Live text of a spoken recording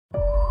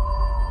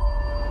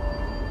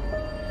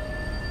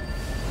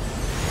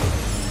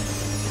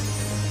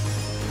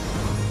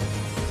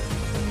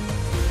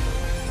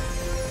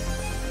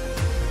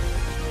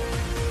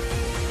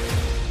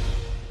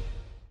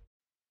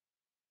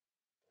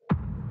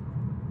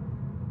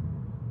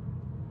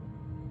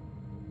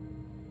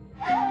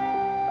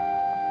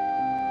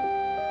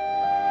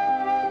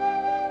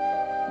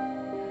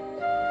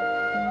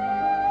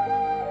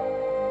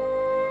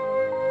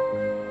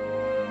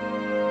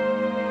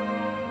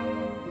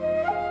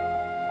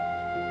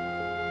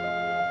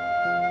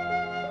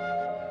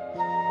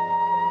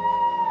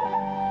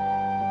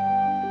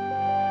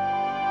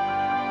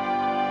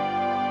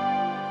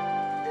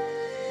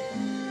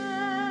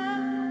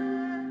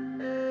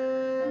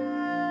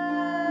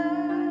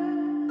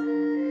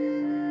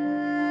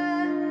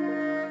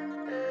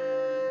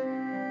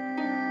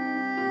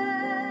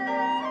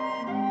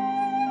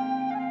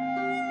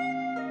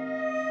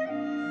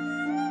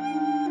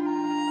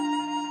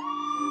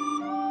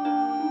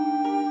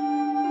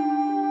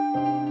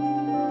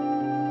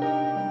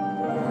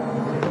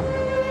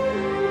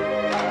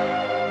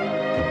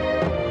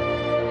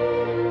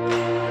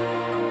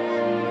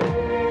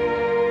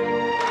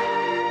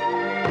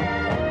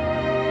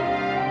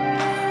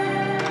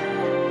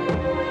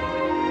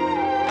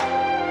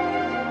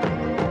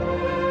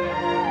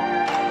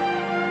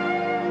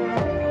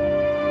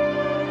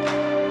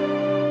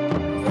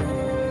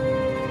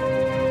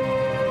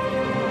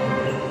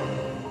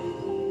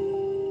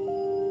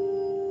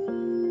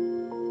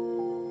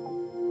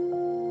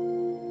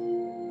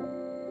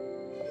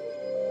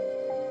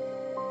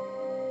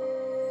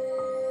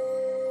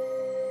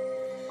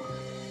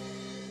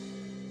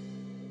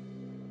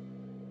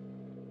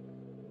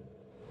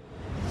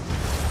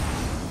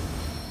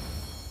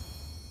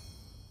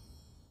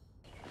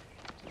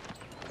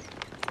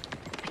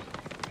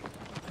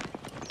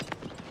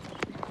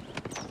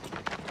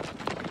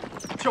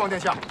王殿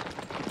下，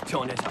亲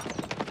王殿下。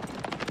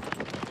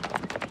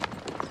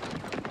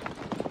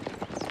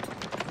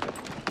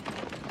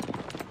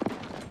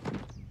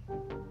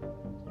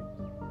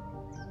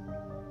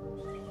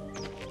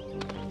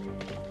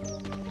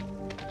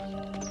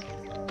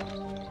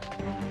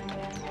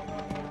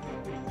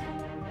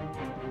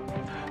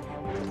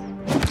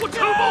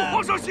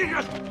 皇上信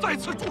任，在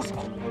此驻守，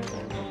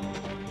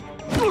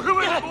就是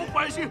为了保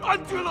百姓安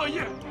居乐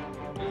业，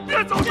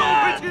别遭盗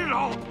匪侵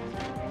扰。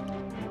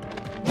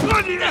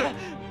你，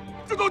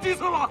这都几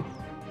次了？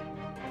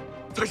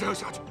再这样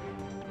下去，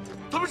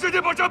他们直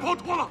接把战袍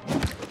脱了，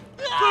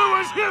自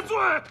刎谢罪，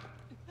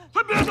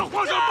还免得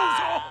皇上动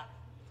手。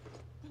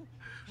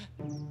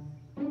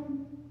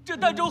这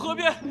儋州河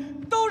边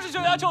都是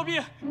悬崖峭壁，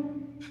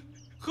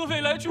合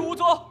肥来去无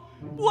踪，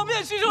我们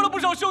也牺牲了不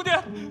少兄弟。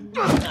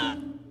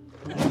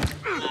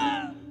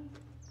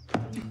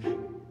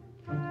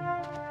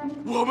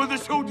 我们的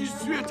兄弟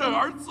血战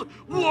而死，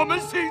我们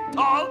心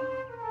疼。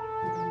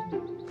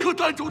可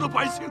儋州的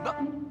百姓呢？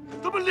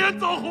他们连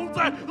遭洪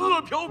灾，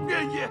饿殍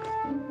遍野，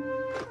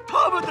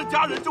他们的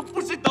家人就不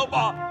心疼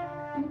吗？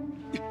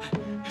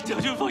将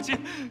军放心，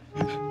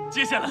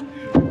接下来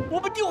我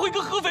们定会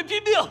跟合肥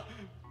拼命。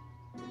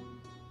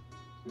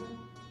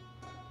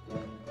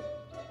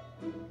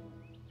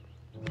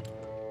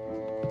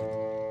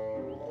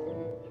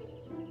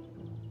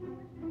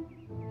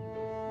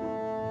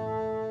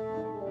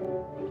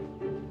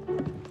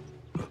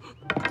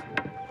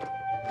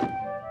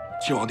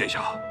 亲王殿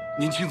下，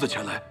您亲自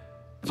前来，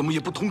怎么也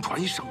不通传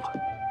一声啊？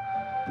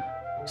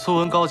素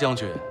闻高将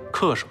军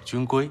恪守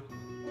军规，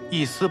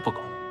一丝不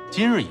苟。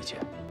今日一见，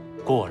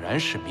果然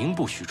是名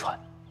不虚传。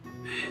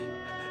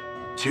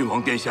亲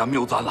王殿下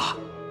谬赞了，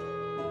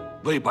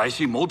为百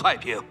姓谋太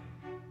平，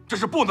这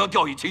是不能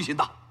掉以轻心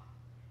的。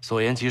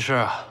所言极是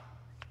啊。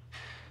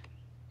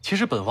其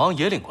实本王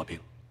也领过兵，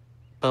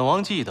本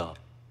王记得，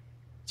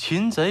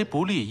擒贼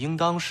不利，应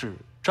当是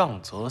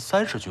杖责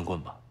30军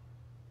棍吧。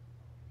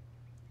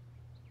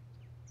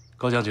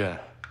 高将军，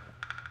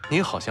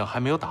您好像还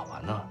没有打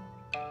完呢。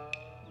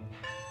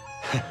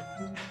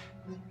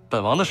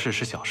本王的事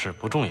是小事，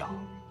不重要，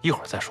一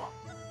会儿再说。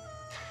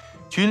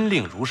军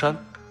令如山，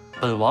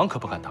本王可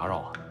不敢打扰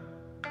啊。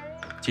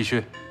继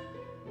续。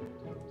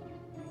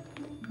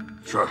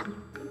是。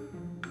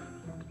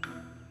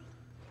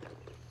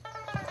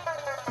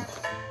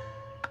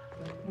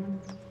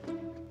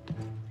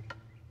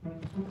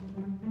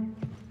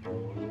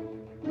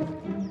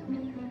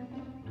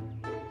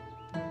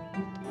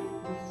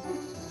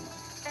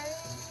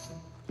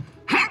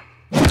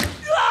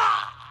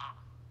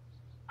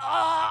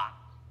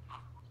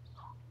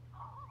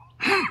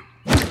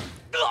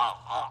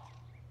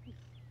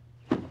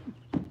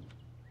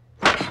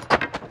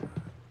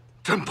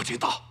真不知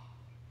道。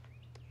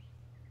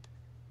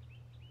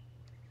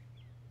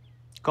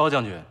高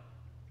将军，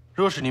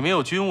若是你没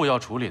有军务要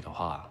处理的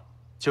话，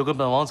就跟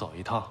本王走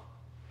一趟。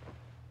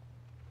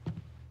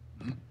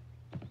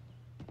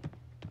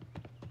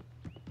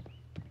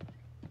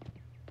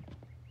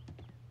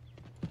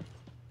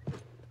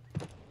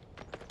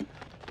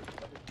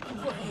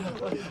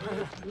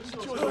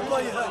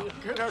官爷，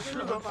给点吃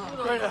的吧！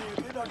官爷，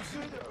给点吃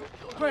的！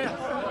官爷，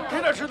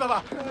给点吃的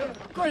吧！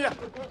官爷。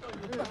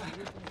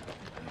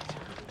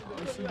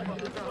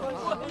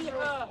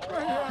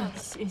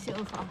 行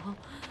行好，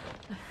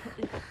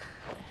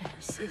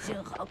行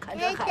行好，看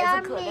这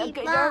孩子可怜，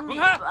给点米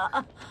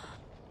吧。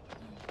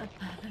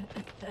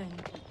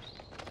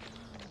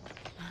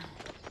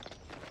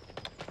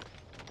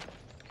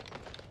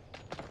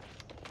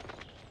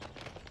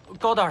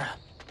高大人，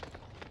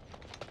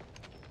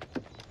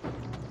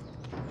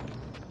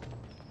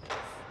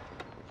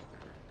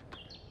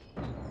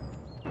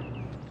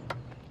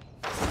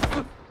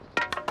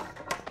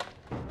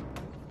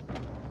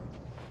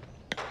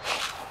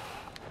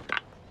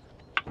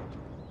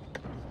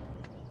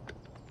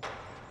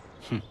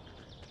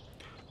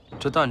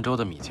这儋州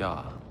的米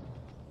价，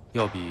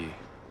要比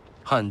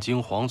汉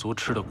京皇族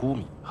吃的孤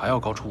米还要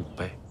高出5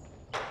倍。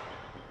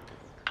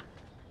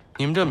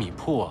你们这米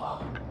铺啊，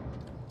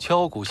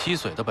敲骨吸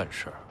髓的本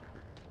事，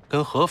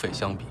跟合肥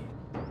相比，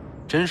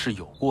真是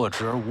有过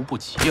之而无不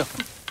及呀！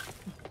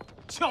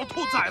小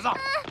兔崽子，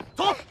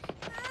走，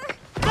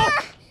走！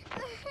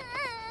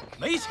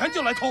没钱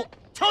就来偷，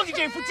瞧你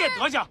这副贱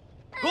德行！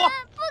给我，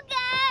不给！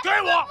给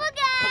我！不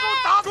给！不给我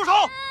打住手！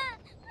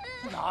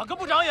哪个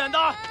不长眼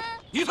的？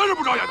 你才是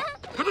不长眼的，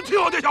敢对亲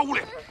王殿下无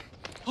礼！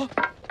啊！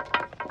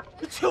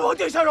亲王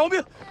殿下饶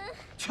命！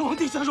亲王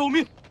殿下饶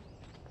命！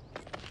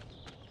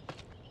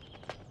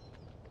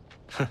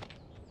哼，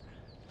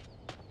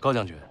高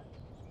将军，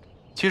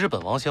其实本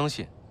王相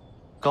信，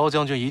高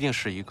将军一定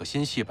是一个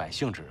心系百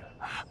姓之人。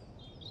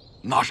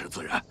那是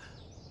自然。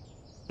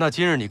那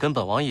今日你跟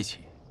本王一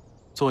起，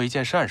做一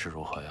件善事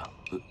如何呀？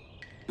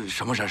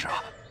什么善事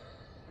啊？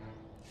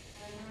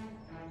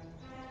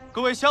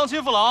各位乡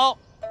亲父老。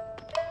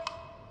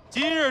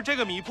 今日这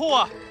个米铺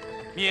啊，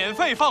免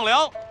费放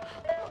粮。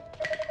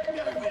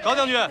高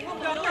将军，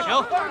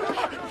请。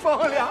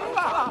放粮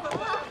了！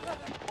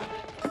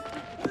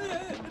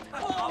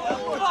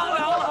放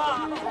粮了！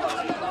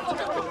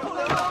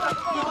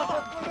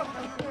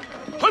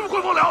还不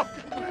快放粮！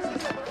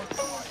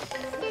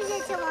谢谢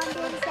秦王殿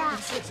下。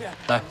谢谢。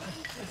来，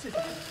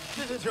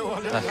谢谢秦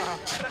王殿下。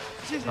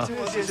谢谢秦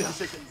王殿下。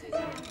谢谢。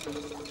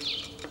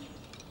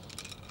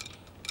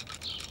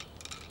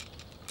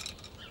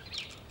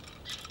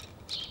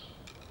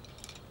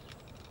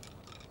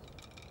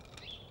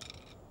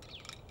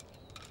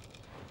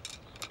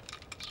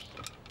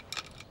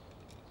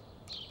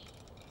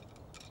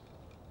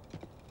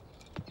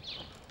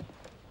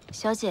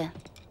小姐，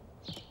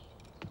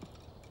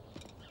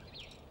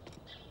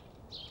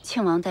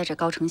庆王带着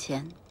高承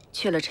贤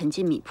去了陈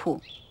记米铺，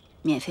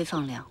免费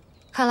放粮。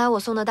看来我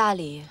送的大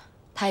礼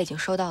他已经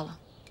收到了。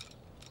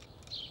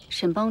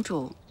沈帮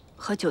主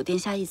和九殿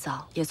下一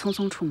早也匆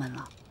匆出门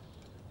了。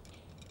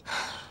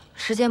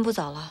时间不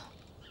早了，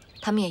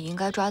他们也应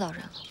该抓到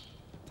人了。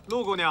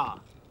陆姑娘，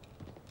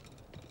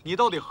你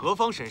到底何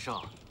方神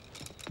圣？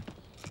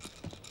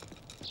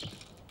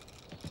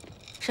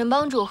沈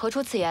帮主何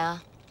出此言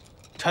啊？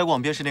差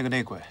广便是那个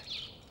内鬼，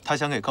他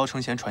想给高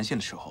承贤传信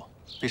的时候，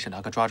被沈大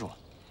哥抓住了。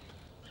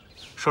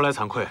说来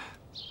惭愧，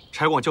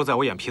差广就在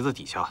我眼皮子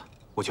底下，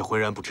我却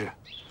浑然不知。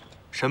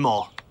沈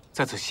某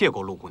在此谢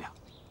过陆姑娘，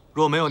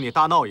若没有你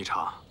大闹一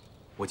场，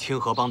我清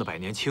河帮的百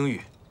年清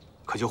誉，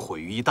可就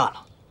毁于一旦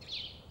了。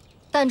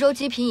儋州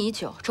积贫已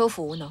久，州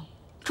府无能，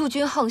驻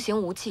军横行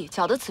无忌，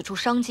搅得此处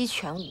商机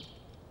全无。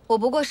我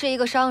不过是一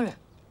个商人，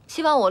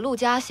希望我陆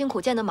家辛苦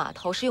建的码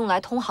头是用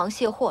来通航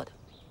卸货的，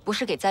不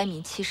是给灾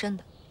民栖身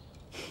的。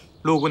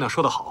陆姑娘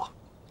说得好，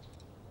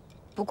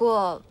不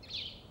过，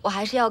我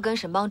还是要跟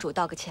沈帮主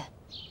道个歉。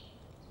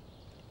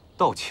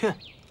道歉？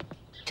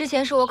之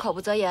前是我口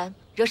不择言，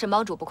惹沈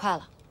帮主不快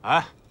了。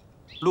哎，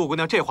陆姑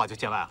娘这话就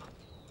见外了。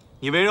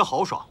你为人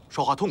豪爽，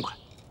说话痛快，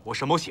我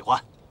沈某喜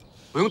欢，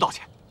不用道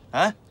歉。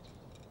哎，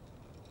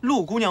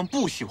陆姑娘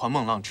不喜欢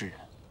孟浪之人，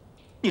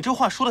你这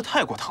话说的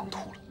太过唐突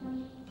了。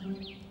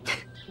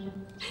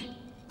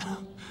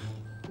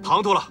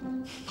唐突了，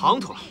唐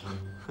突了。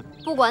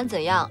不管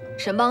怎样，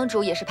沈帮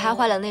主也是拍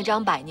坏了那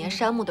张百年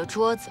杉木的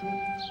桌子，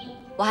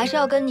我还是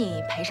要跟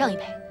你赔上一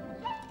赔。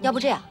要不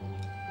这样，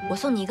我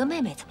送你一个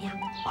妹妹怎么样？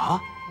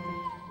啊？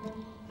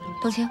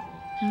冬青，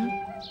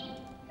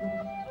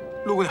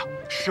陆姑娘，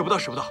使不得，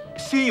使不得，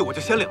心意我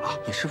就先领了。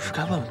你是不是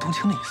该问问冬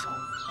青的意思？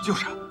就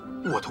是，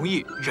我同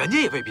意，人家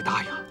也未必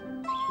答应。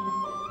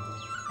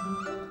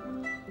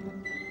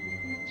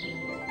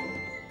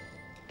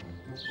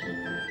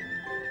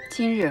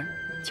今日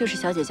就是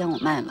小姐将我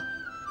卖了。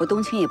我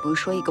冬青也不是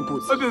说一个不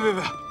字。别，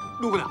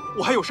陆姑娘，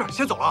我还有事，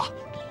先走了啊。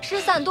失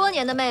散多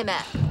年的妹妹，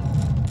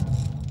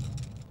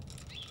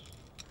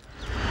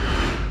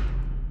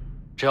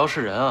只要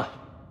是人啊，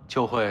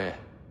就会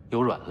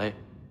有软肋。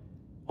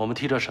我们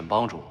替这沈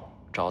帮主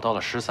找到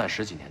了失散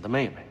10几年的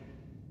妹妹。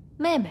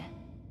妹妹，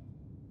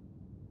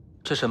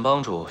这沈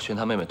帮主寻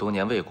他妹妹多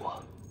年未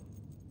果，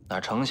哪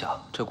成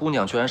想这姑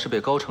娘居然是被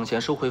高承贤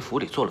收回府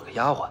里做了个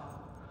丫鬟。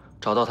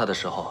找到她的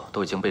时候，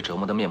都已经被折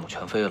磨得面目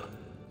全非了。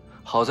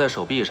好在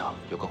手臂上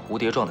有个蝴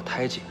蝶状的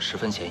胎记，十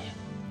分显眼。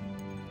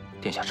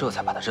殿下这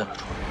才把她认了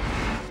出来。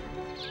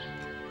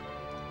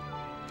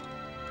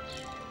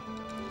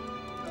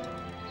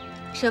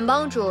沈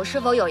帮主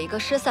是否有一个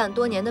失散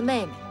多年的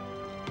妹妹？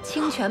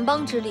倾全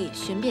帮之力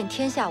寻遍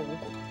天下五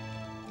谷，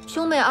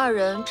兄妹2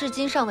人至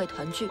今尚未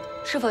团聚，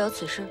是否有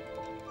此事？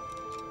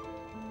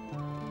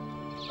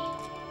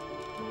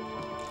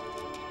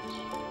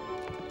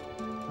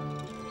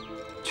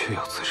确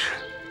有此事。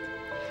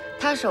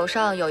她手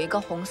上有一个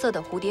红色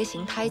的蝴蝶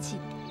形胎记，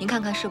您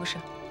看看是不是？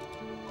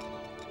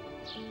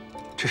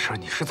这事儿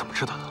你是怎么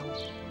知道的？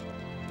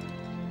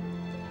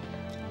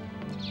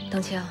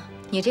冬青，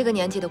你这个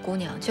年纪的姑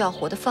娘就要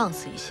活得放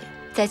肆一些，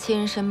在亲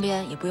人身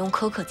边也不用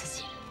苛刻自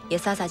己，也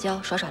撒撒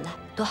娇、耍耍赖，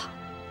多好。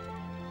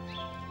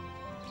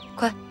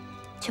快，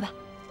去吧。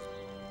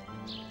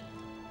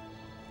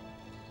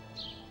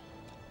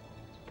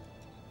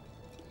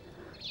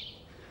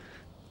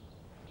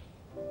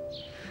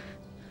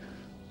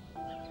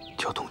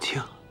叫冬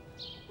青。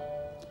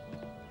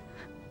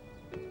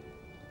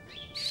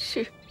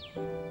是。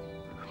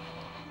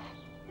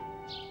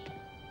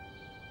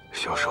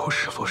小时候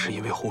是否是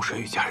因为洪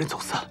水与家人走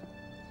散？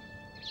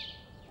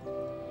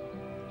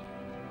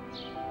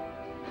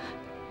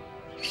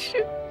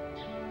是。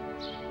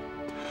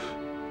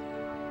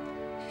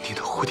你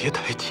的蝴蝶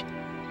胎记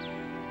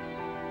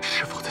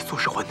是否在坐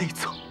视环内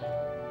侧？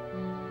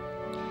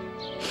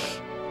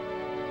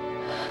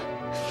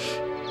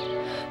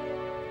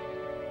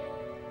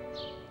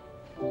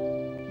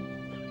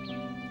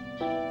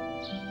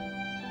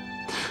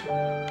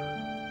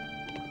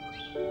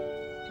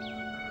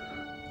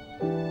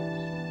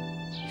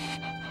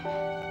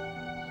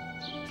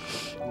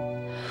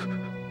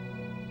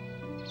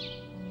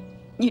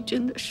你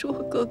真的是我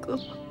哥哥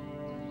吗？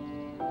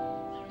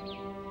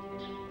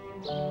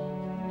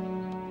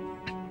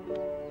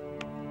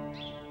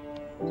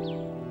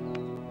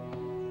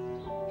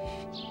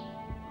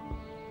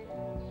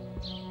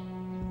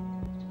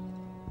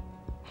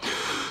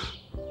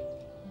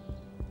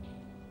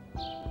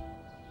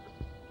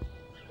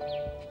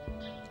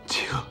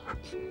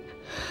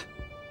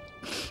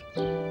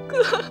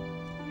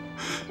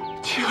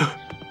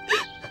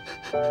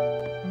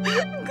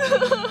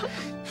哥，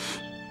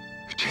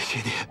这些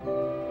年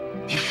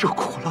你受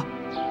苦了。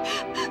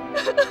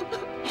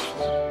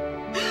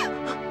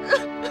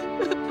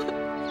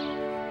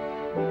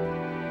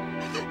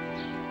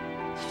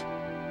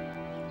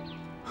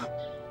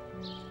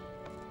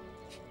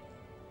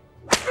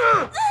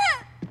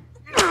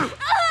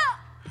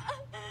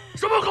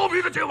什么狗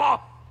屁的情况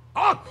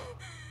啊！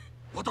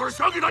我倒是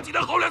想给他几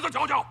天好脸色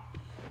瞧瞧，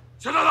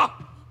现在呢，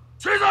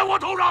气在我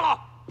头上了。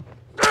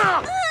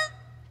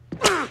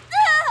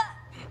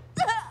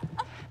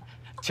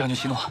将军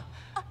息怒，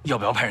要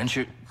不要派人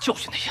去教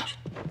训他一下？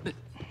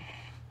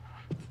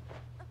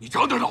你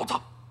长点脑子，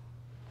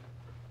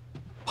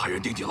派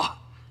人盯紧了，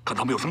看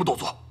他们有什么动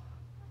作。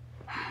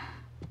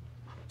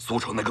苏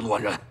城那个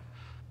乱人，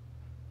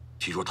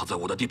听说他在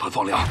我的地盘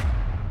放粮。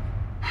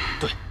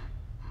对，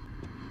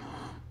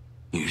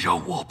你让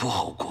我不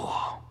好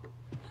过，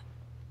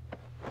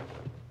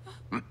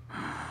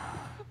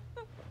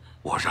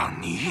我让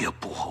你也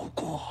不好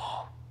过。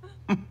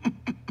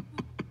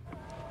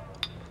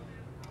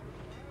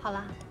好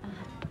了。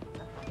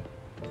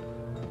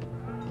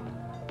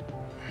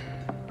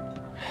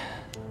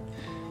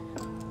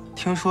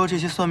听说这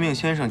些算命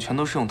先生全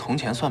都是用铜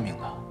钱算命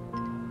的，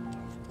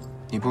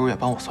你不如也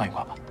帮我算一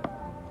卦吧。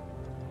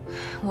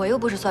我又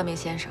不是算命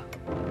先生。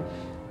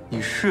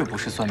你是不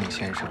是算命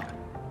先生？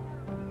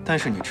但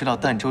是你知道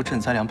儋州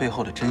镇灾粮背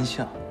后的真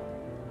相。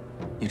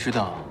你知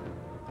道，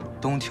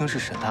冬青是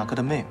沈大哥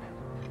的妹妹。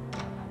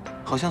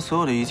好像所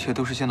有的一切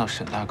都是见到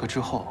沈大哥之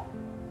后，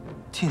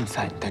尽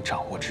在你的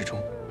掌握之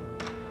中。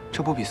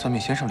这不比算命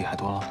先生厉害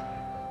多了？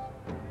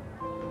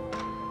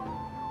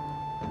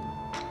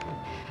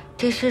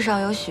这世上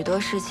有许多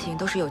事情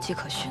都是有迹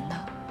可循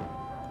的。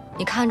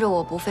你看着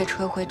我不费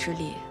吹灰之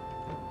力，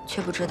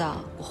却不知道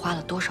我花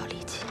了多少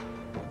力气。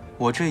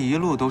我这一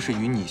路都是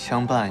与你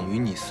相伴，与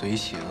你随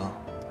行。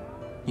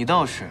你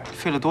倒是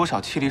费了多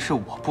少气力是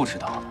我不知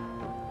道的。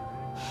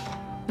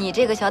你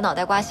这个小脑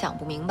袋瓜想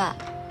不明白，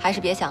还是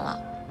别想了。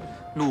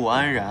陆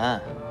安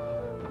然，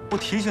我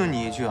提醒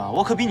你一句啊，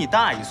我可比你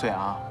大1岁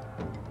啊，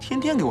天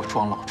天给我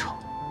装老成。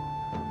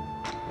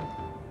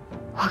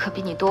我可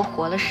比你多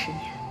活了10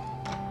年。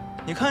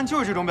你看，就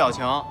是这种表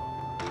情。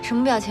什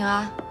么表情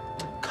啊？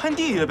看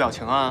地狱的表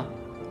情啊。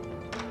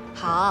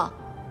好，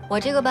我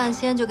这个半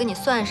仙就给你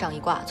算上一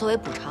卦作为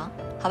补偿，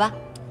好吧？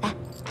来，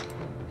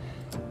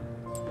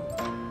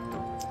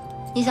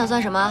你想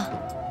算什么？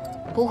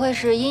不会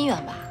是姻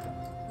缘吧？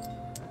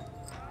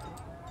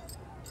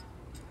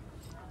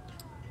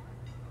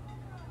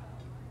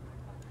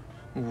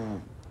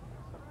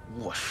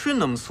我是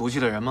那么俗气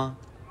的人吗？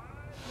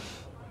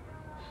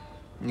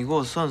你给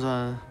我算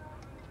算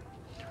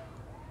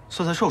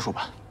寿数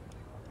吧。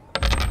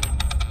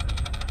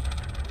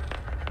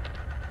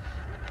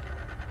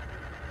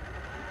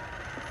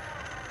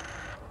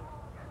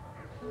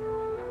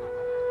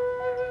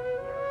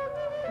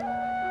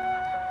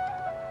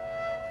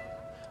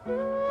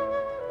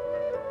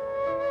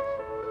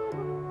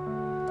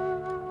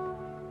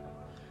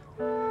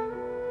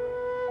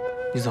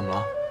你怎么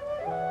了？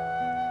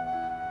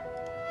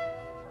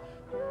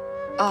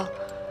哦，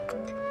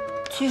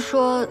据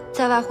说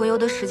在外魂游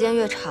的时间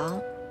越长，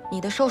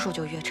你的寿数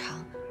就越长。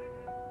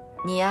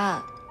你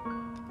呀，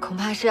恐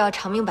怕是要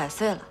长命100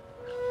岁了。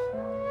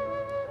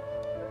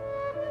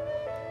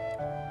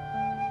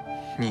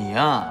你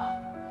呀，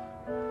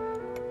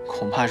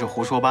恐怕是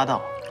胡说八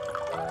道。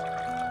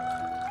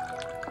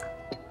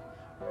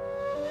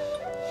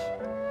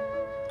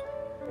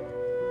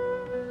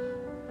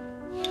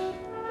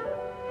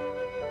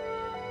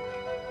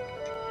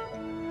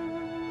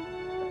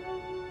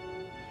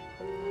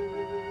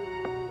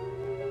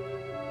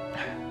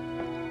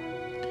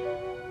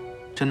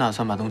真打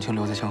算把冬青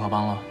留在清河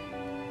帮了？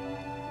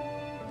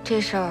这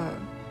事儿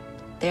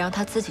得让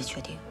他自己决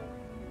定。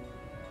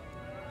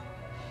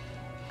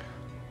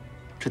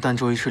这儋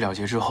州一事了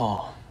结之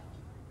后，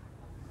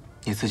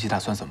你自己打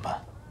算怎么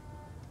办？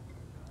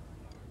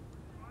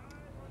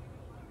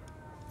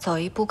走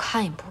一步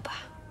看一步吧。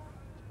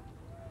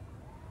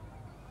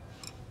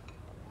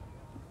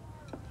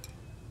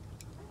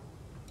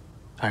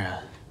安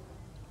然，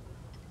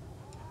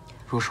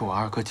若是我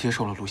二哥接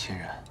受了陆欣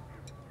然，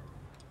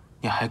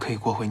你还可以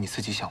过回你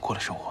自己想过的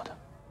生活的，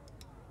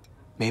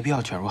没必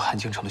要卷入韩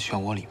京城的漩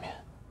涡里面。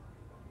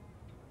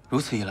如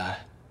此一来，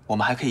我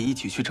们还可以一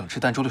起去整治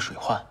儋州的水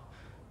患。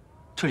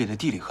这里的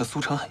地理和苏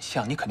城很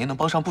像，你肯定能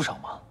帮上不少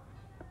忙。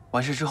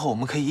完事之后，我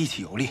们可以一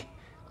起游历。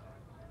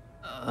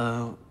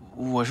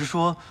我是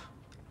说，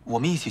我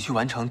们一起去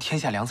完成天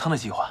下粮仓的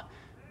计划。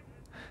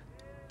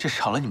这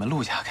少了你们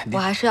陆家肯定……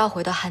我还是要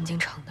回到汉京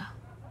城的，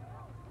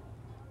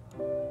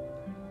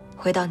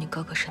回到你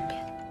哥哥身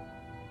边。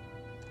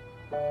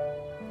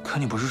可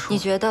你不是说……你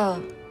觉得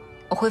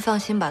我会放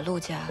心把陆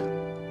家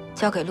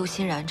交给陆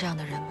欣然这样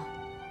的人吗？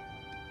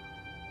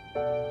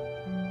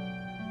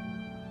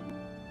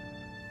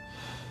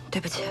对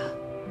不起啊，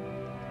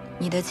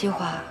你的计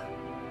划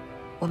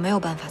我没有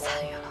办法参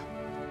与了。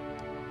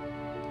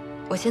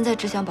我现在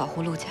只想保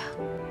护陆家。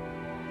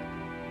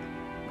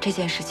这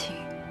件事情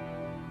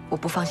我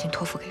不放心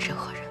托付给任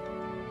何人。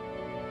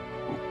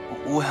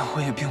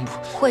我也并不。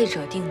会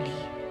者定离，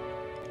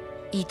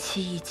一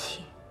期一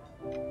期，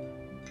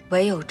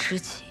唯有知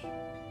己，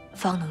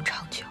方能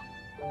长久。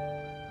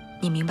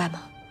你明白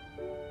吗？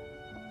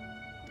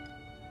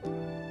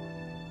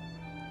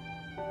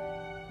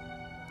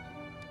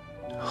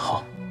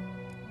好。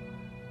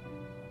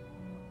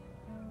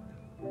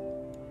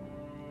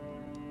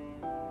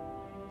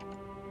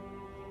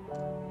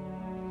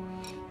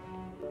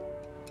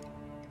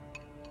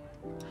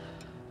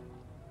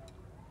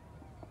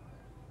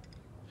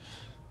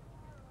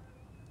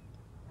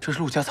这是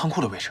陆家仓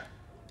库的位置。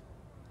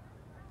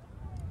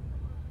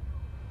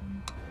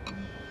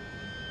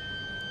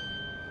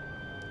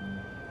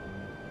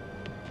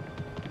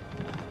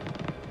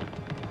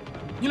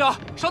你俩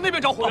上那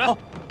边找火源，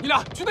你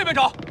俩去那边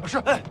找。是，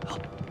哎，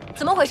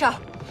怎么回事？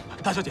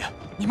大小姐，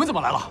你们怎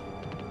么来了？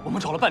我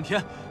们找了半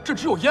天，这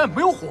只有烟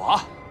没有火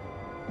啊！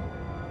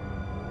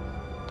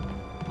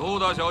陆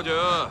大小姐，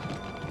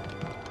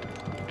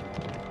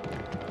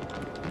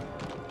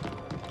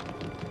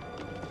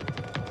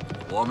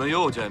我们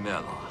又见面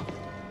了。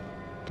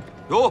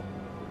哟，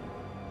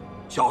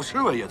小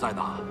侍卫也在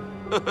呢，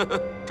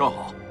正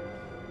好，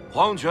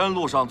黄泉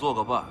路上做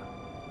个伴，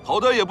好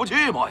歹也不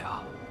寂寞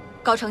呀。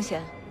高承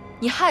贤，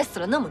你害死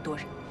了那么多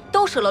人，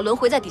都舍了轮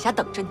回在底下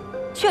等着你，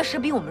确实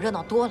比我们热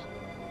闹多了。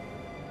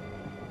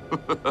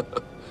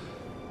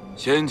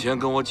先前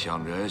跟我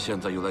抢人，现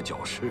在又来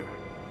搅事，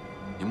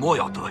你莫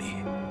要得意。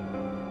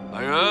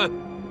来人，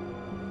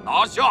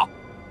拿下！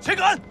谁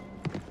敢？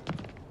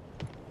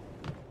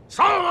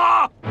上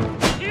啊！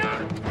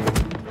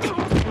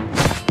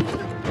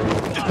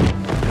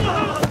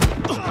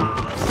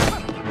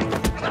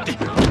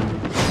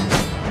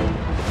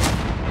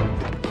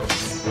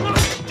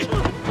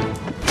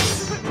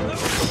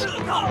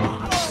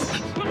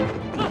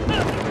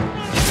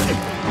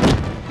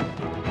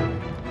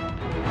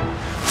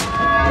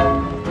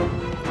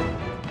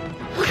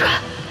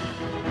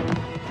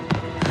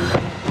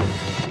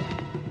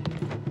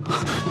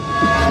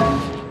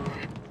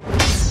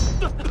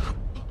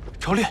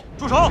朝烈，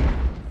住手！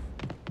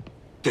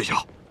殿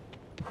下，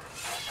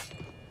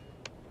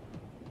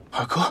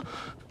二哥，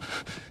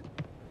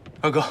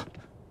二哥，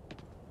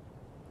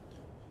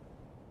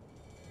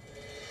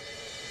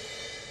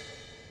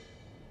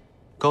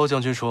高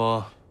将军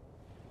说，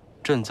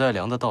赈灾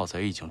粮的盗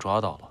贼已经抓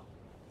到了，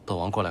本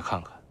王过来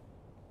看看。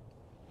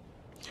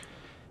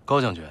高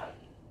将军，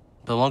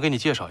本王给你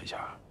介绍一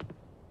下，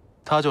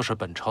他就是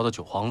本朝的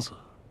九皇子，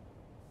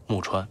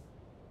木川。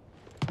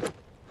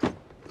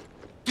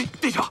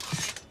殿下，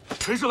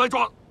臣是来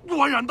抓陆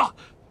安然的，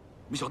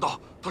没想到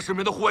他身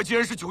边的护卫竟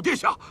然是九殿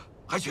下，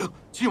还请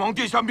亲王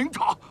殿下明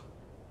察。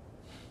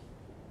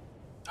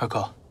二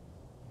哥，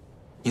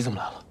你怎么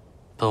来了？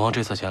本王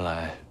这次前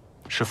来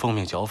是奉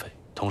命剿匪，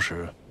同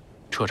时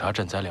彻查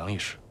赈灾粮一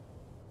事。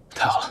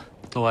太好了，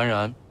陆安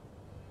然，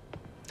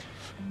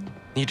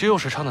你这又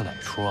是唱的哪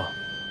出啊？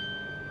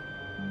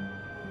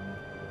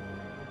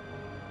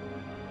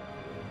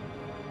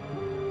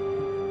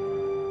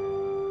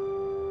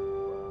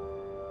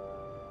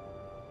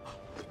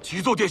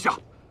启奏殿下，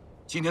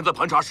今天在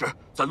盘查时，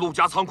在陆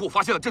家仓库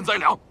发现了赈灾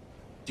粮，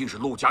定是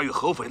陆家与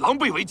合匪狼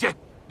狈为奸，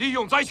利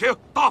用灾情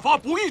大发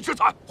不义之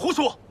财。胡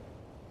说！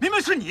明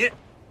明是你。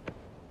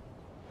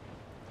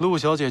陆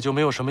小姐就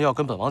没有什么要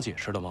跟本王解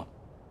释的吗？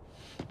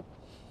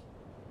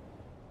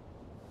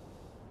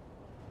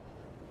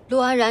陆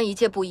安然一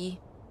介布衣，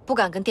不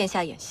敢跟殿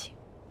下演戏，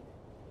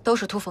都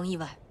是突逢意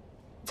外，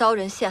遭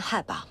人陷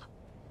害罢了。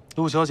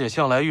陆小姐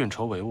向来运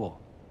筹帷幄，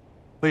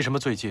为什么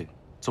最近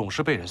总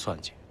是被人算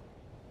计？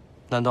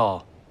难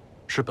道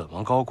是本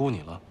王高估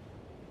你了？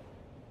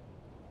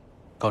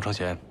高承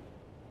贤，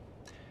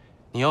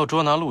你要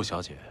捉拿陆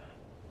小姐，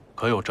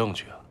可有证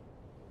据啊？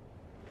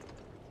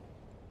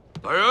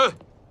来人，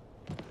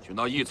去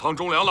拿一仓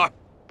中粮来。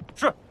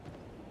是。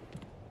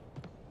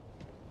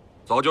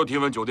早就听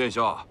闻九殿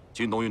下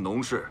精通于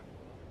农事，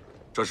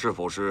这是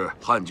否是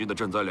汉军的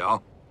赈灾粮？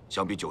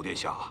想必九殿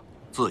下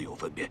自有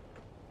分辨。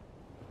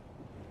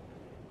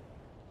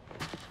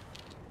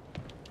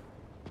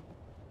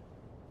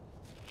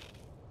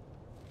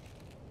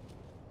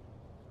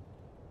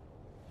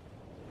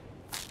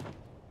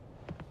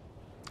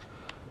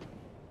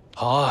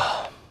好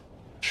啊，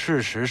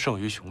事实胜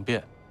于雄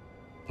辩，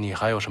你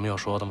还有什么要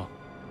说的吗？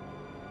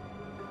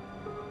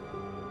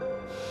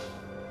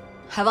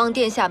还望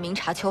殿下明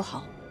察秋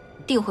毫，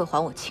定会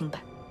还我清白。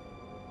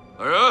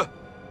来人，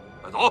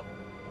带走。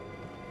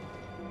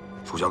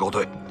属下告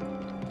退。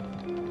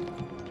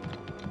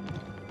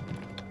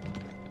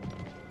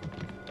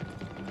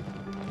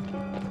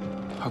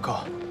二哥，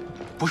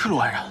不是陆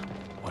安然。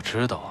我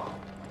知道。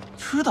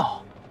知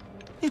道？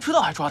你知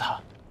道还抓他？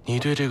你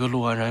对这个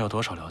陆安然有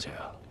多少了解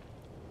啊？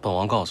本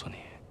王告诉你，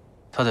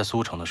他在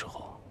苏城的时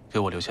候给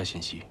我留下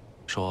信息，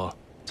说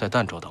在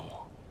儋州等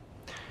我。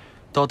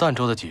到儋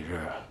州的几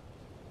日，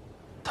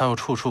他又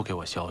处处给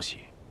我消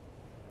息，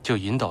就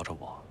引导着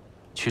我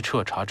去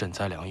彻查赈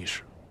灾粮一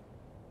事。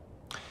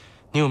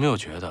你有没有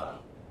觉得，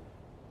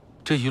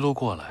这一路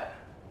过来，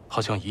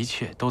好像一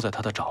切都在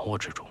他的掌握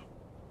之中。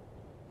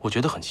我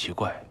觉得很奇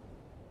怪，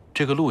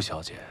这个陆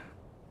小姐，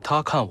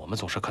她看我们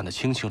总是看得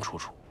清清楚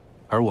楚，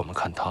而我们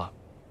看她，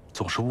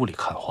总是雾里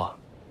看花，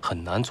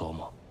很难琢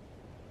磨。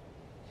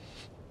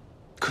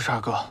可是二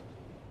哥，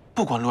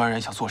不管陆安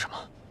然想做什么，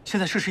现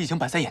在事实已经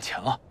摆在眼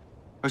前了，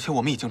而且我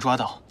们已经抓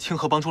到清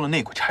河帮中的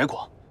内鬼柴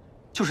广，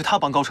就是他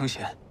帮高承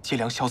贤劫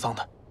粮销赃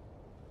的。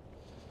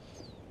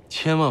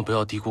千万不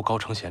要低估高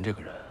承贤这个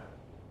人。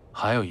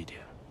还有一点，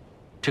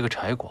这个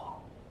柴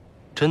广，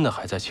真的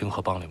还在清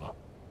河帮里吗？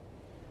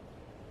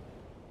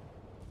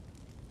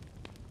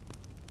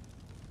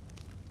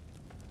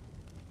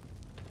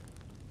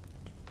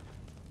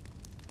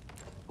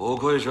不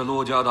愧是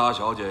陆家大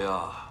小姐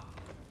呀！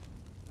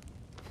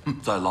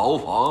在牢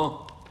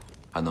房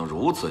还能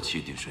如此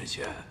气定神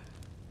闲。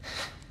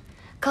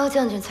高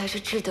将军才是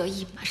志得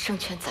意满，胜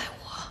券在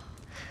握。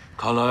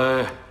看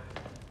来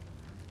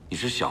你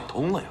是想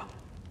通了呀。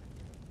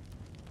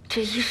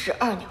这一石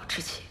二鸟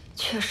之计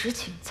确实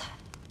精彩，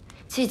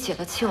既解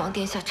了亲王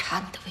殿下查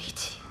你的危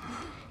机，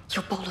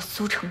又报了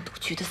苏城赌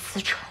局的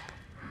私仇。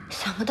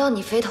想不到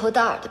你肥头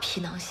大耳的皮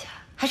囊侠，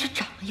还是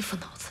长了一副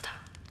脑子的。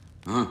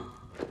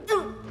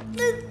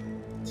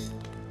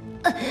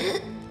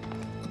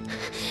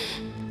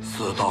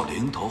死到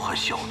临头还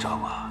嚣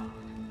张啊！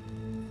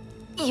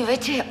你以为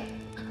这样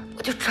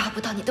我就抓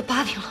不到你的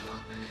把柄了吗？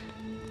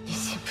你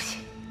信不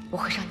信我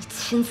会让你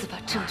亲自把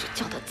证据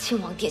交到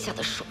亲王殿下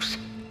的手上？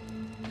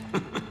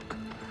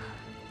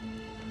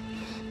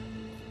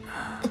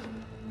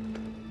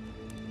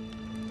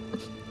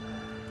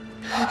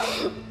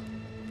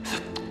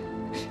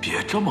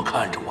别这么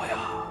看着我呀，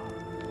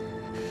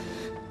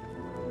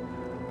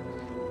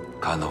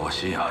看得我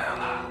心痒痒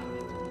了。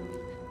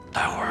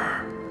待会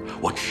儿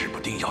我指不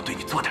定要对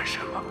你做点什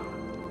么。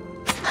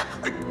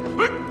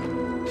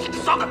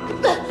上来！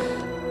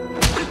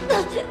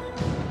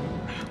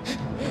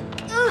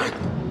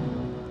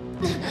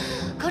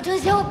高承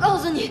贤，我告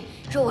诉你，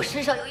若我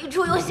身上有一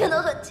处用血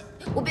的痕迹，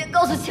我便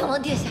告诉亲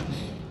王殿下，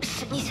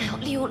是你想要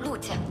利用陆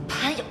家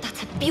盘咬他，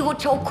才逼我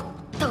招苦。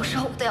到时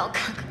候我都要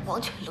看看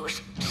王权路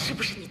上是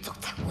不是你走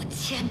在我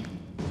前面。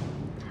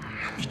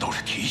你倒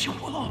是提醒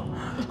我了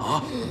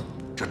啊！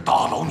这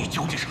大牢你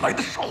究竟是来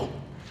的少，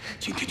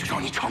今天就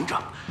让你尝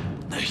尝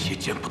那些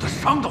见不得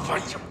伤的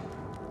反应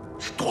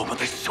是多么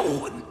的销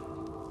魂。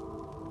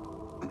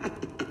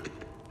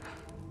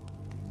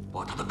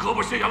把他的胳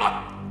膊卸下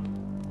来。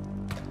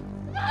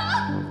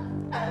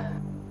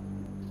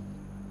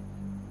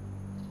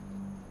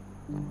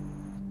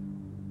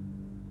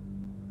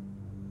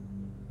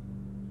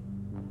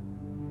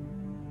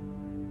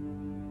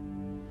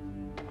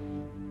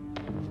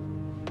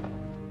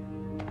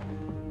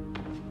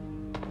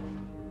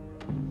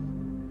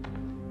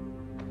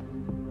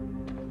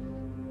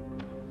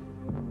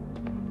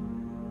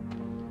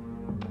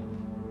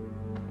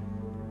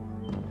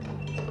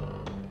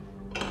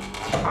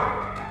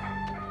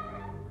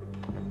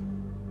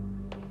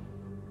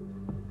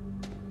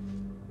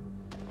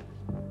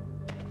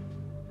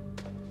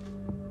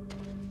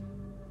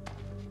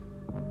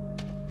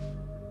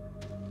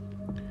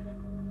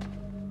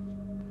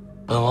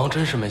本王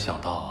真是没想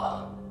到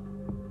啊，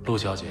陆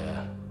小姐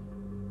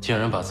竟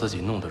然把自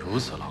己弄得如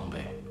此狼狈。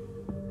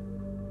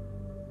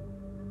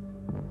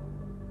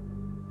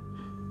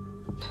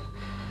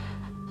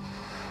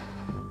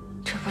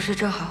这不是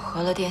正好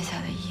合了殿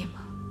下的意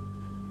吗？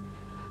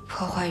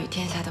破坏与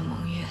殿下的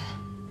盟约，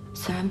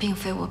虽然并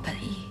非我本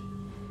意，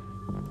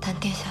但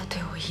殿下对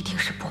我一定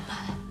是不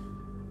满。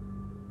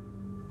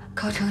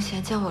高承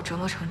贤将我折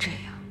磨成这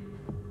样，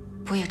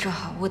不也正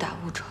好误打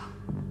误撞，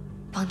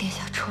帮殿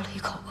下出了一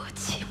口恶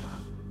气吗？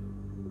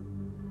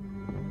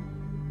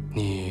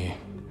你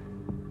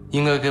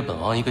应该给本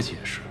王一个解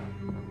释，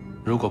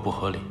如果不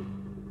合理，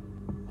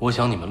我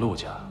想你们陆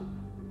家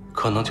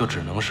可能就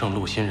只能剩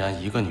陆欣然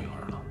一个女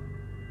儿了。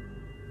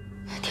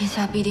殿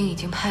下必定已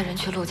经派人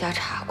去陆家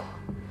查过，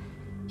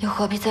又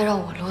何必再让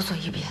我啰嗦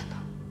一遍呢？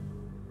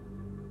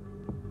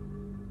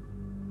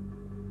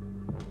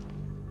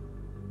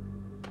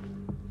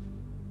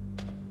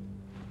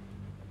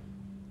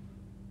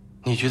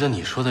你觉得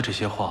你说的这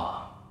些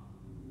话，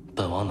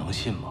本王能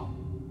信吗？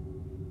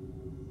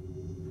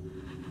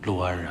陆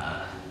安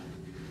然，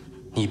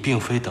你并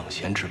非等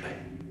闲之辈，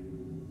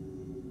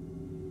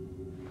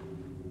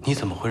你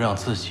怎么会让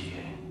自己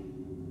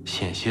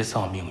险些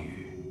丧命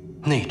于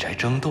内宅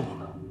争斗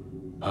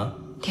呢？啊！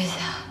殿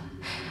下，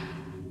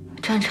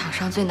战场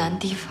上最难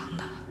提防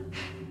的，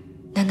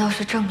难道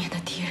是正面的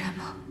敌人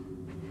吗？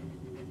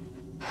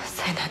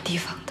最难提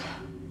防的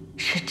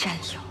是战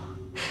友，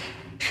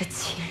是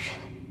亲人，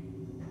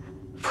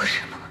不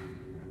是吗？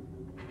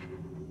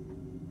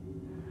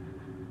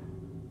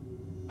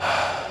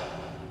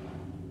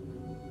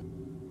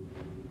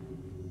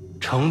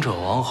成者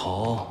王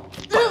侯，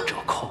败者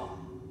寇。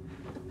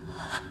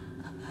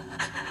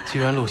既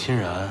然陆欣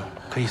然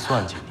可以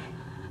算计你，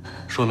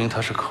说明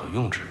他是可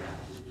用之人。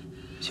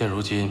现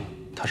如今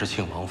她是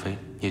庆王妃，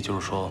也就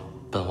是说，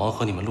本王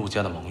和你们陆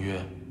家的盟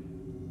约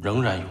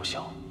仍然有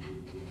效。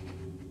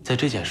在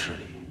这件事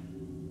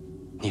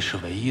里，你是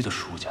唯一的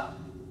输家。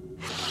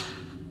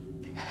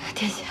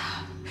殿下，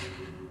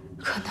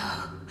可能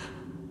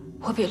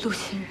我比陆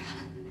欣然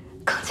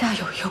更加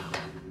有用的。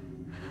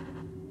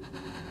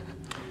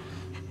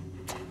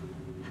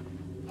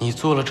你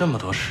做了这么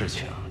多事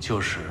情，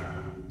就是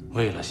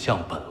为了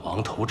向本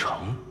王投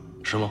诚，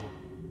是吗？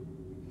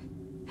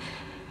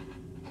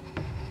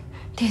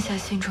殿下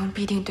心中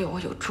必定对我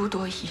有诸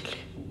多疑虑。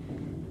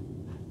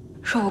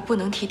若我不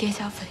能替殿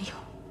下分忧，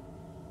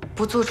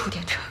不做出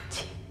点成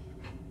绩，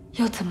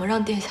又怎么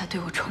让殿下对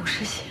我重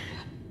拾信任？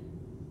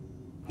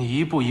你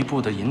一步一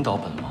步地引导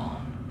本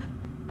王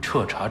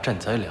彻查赈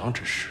灾粮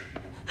之事。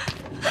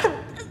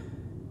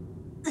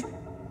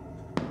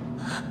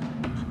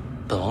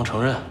本王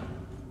承认，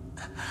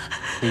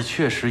你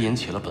确实引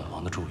起了本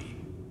王的注意，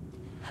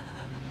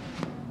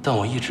但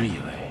我一直以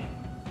为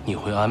你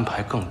会安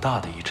排更大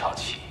的一场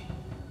棋。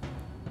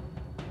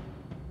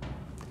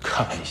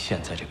看来你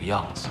现在这个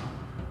样子，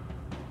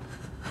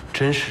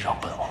真是让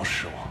本王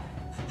失望。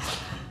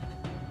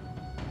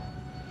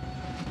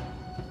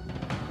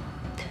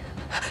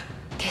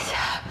殿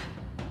下，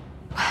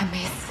我还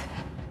没死，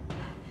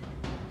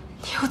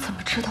你又怎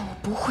么知道我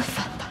不会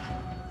翻盘？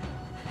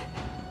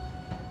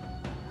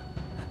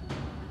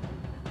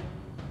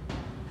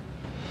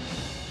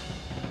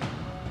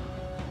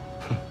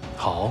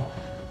好，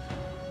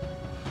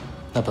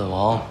那本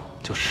王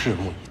就拭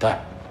目以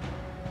待。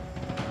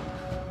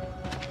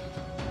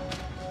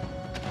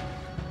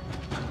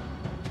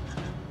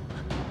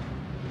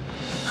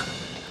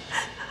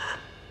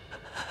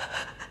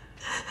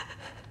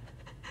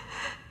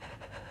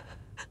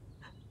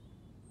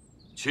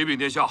启禀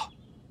殿下，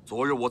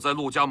昨日我在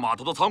陆家码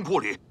头的仓库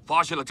里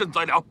发现了赈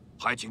灾粮，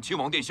还请亲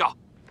王殿下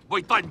为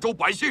儋州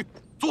百姓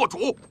做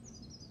主。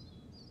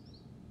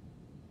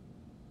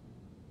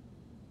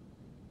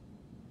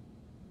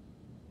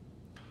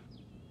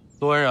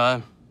陆安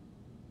然，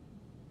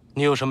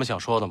你有什么想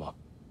说的吗？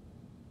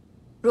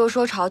若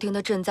说朝廷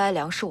的赈灾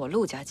粮是我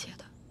陆家劫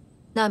的，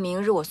那明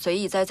日我随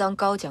意栽赃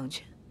高将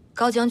军，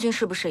高将军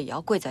是不是也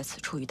要跪在此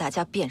处与大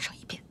家辩上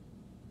一辩？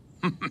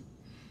哼哼，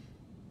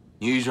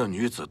你这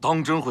女子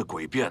当真会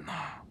诡辩呢！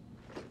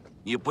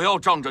你不要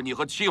仗着你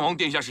和亲王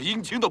殿下是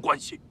姻亲的关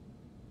系，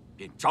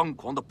便张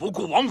狂的不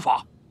顾王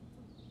法。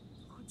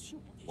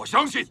我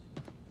相信，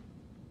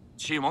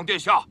亲王殿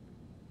下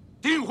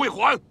定会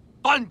还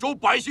儋州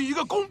百姓一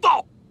个公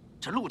道。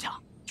这陆家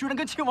居然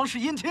跟亲王是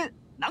姻亲，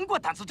难怪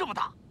胆子这么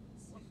大。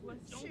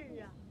是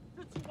啊，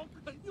这亲王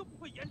肯定不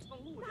会严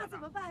惩陆家的。那怎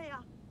么办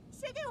呀？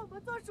谁给我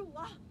们做主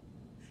啊？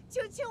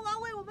请亲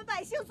王为我们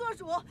百姓做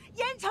主，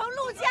严惩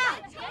陆家！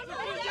严惩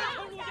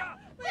陆家！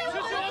为我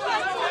们做主，严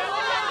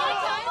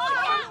惩陆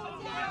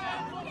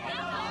家！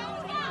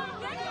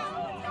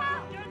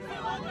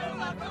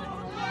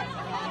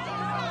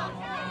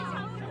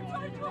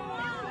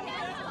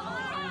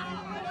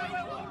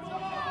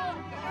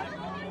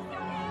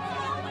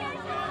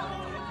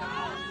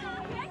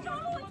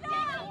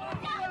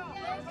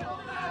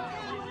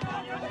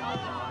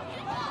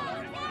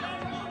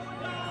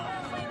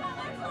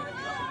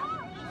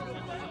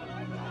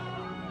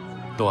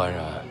陆安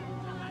然，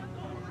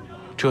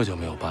这就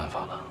没有办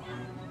法了。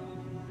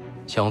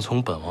想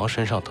从本王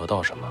身上得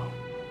到什么，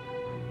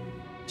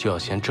就要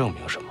先证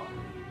明什么。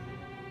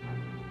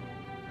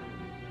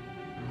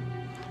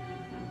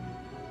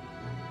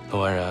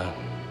陆安然，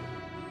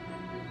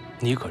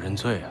你可认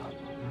罪啊？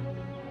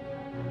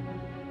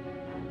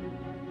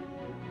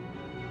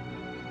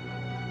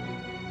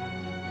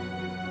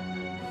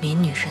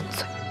民女认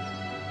罪。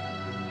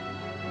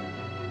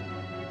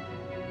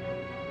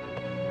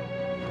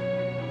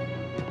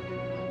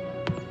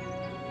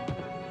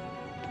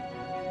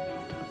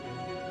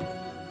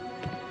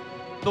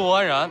陆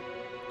安然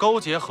勾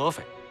结合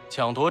匪，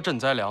抢夺赈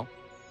灾粮，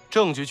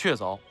证据确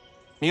凿，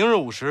明日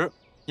5时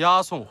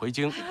押送回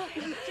京。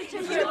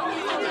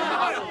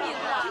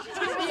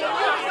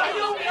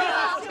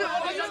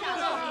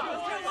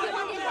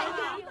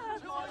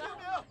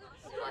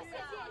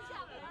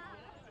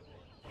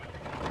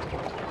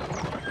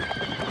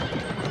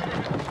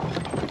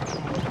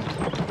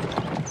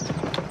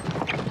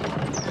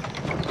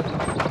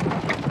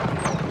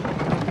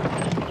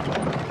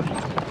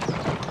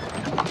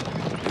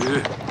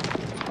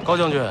高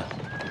将军，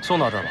送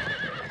到这儿了。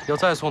要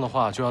再送的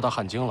话，就要到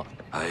汉京了。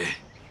哎，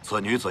此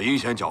女子阴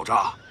险狡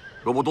诈，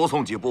若不多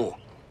送几步，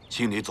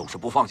心里总是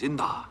不放心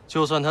的。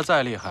就算她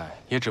再厉害，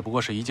也只不过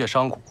是一介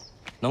商贾，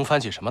能翻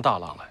起什么大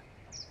浪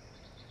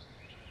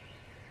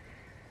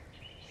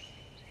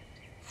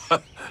来？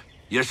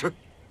也是。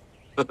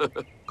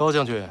高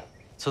将军，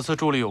此次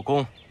助力有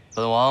功，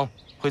本王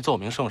会奏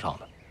明圣上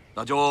的。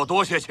那就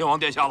多谢亲王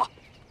殿下了。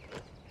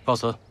告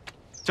辞。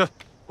这，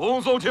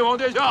恭送亲王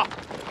殿下。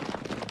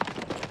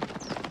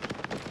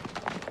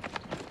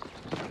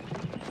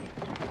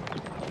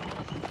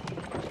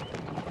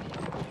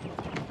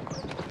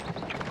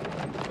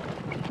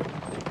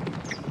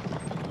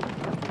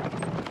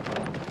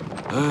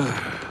哎，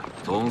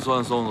总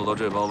算送走了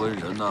这帮瘟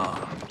神呐！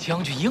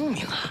将军英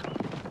明啊！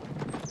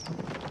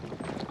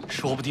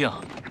说不定，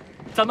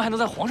咱们还能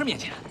在皇上面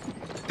前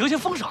得些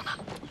封赏呢。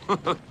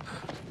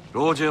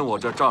如今我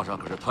这账上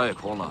可是太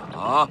空了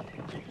啊！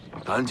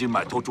赶紧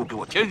买头猪给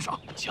我添上。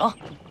行，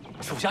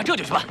属下这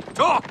就去办。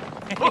撤！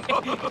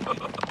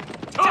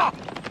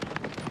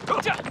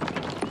驾！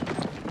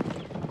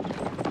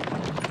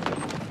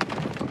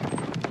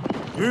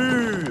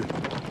吁！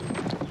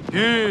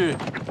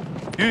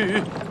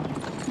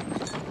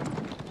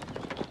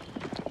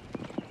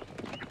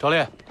赵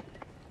烈，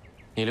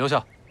你留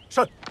下。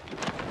是。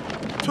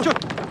去。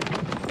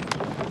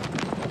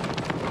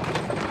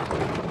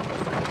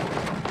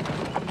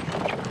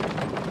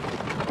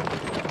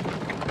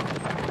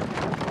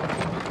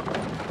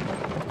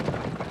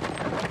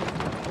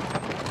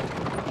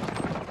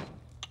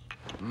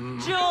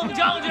敬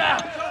将军。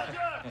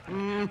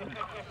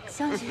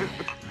将军。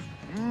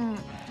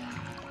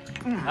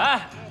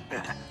哎，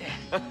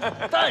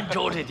儋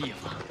州这地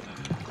方，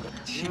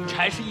钦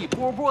差是一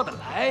波波的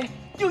来，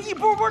又一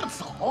波波的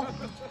走，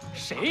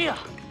谁呀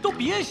都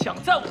别想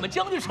在我们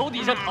将军手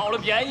底下讨了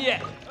便宜。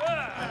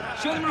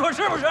兄弟们说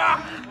是不是？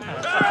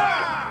是。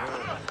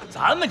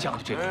咱们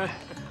将军这人，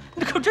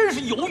那可真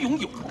是有勇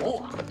有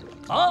谋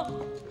啊！啊，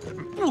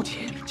不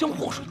仅将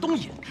祸水东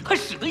引，还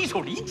使得一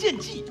手离间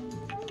计。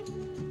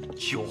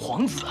九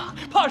皇子啊，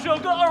怕是要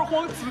跟二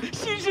皇子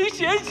心生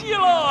嫌隙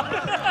了。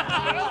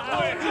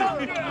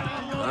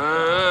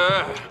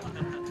哎，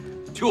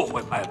就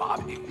会拍马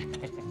屁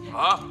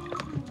啊！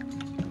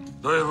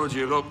对付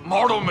几个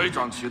毛都没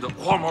长齐的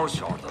黄毛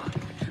小子，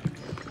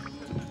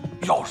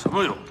要什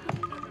么用？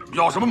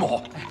要什么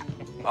谋？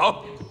啊，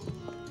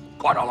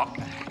夸张了。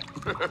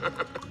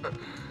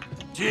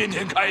今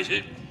天开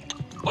心，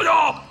喝酒！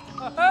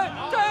哎，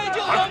太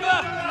敬将军！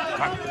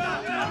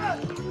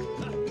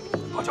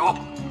喝酒！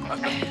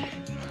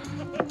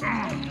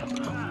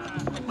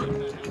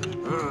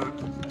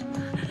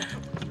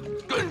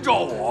跟着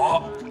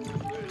我，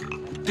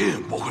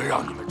定不会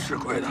让你们吃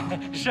亏的。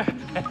是，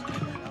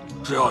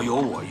只要有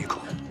我一口，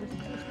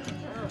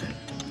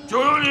就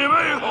有你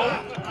们一口。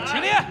起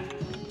立！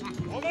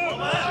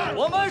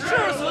我们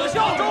誓死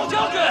效忠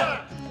将军。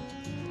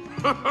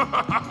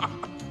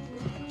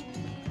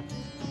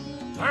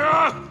来人，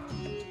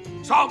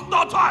上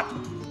大菜！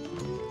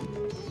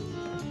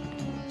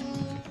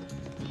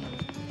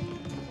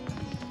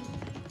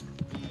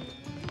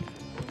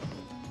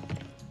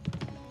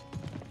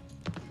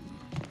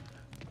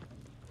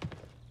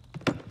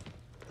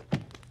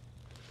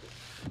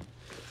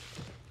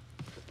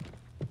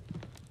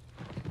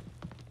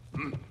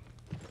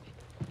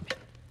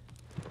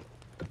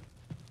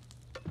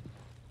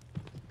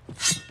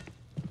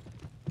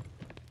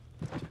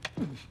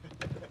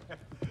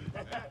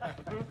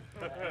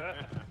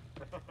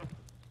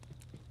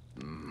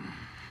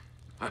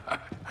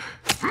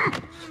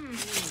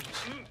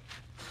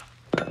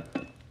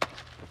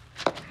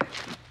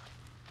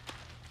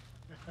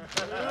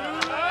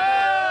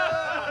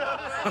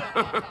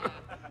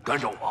跟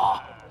着我，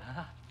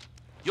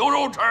有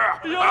肉吃，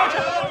有肉吃，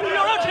有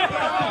肉吃。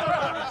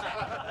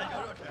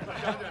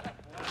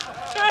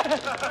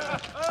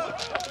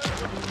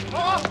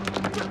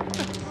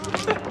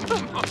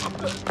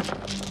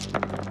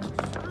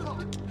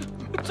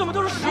怎么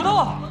都是石头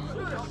啊？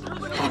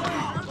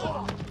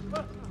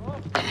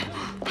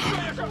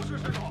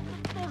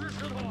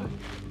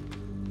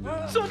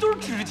怎么都是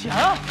纸钱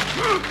啊？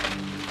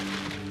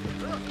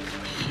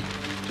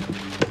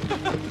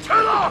钱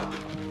呢？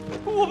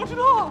我不知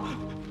道，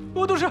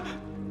我都是按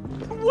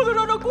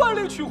照惯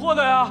例取货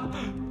的呀。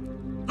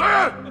来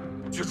人，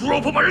去猪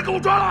肉铺把人给我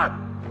抓来！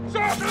是。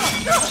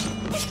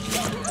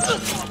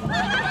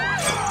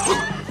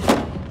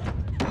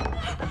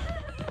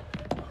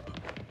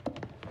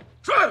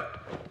是，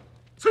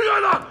谁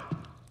干的？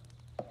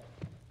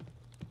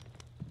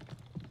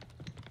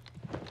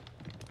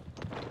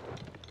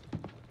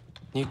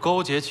你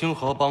勾结清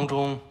河帮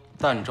中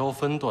儋州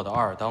分舵的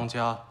二当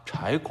家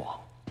柴广，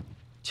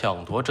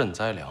抢夺赈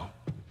灾粮。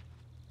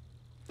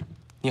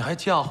你还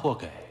嫁祸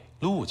给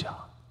陆家，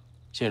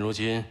现如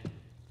今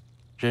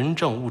人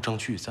证物证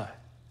俱在，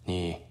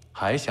你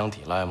还想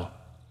抵赖吗？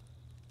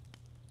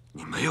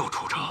你没有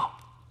出城，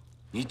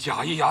你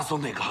假意押送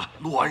那个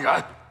陆安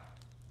然，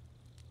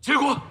结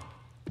果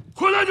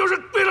回来就是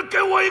为了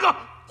给我一个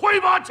回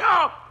马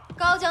枪。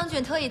高将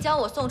军特意将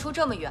我送出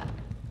这么远，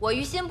我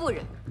于心不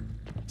忍，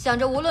想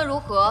着无论如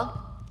何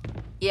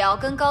也要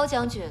跟高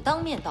将军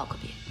当面道个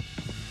别。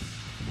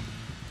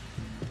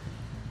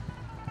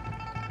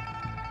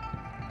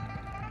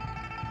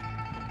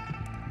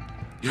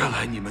原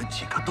来你们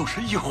几个都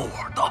是一伙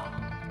的。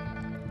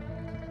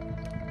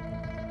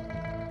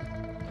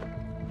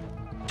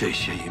这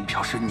些银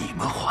票是你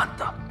们还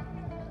的，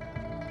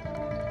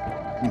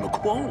你们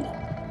诓我，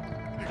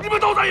你们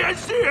都在演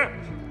戏。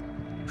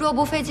若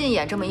不费劲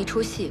演这么一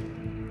出戏，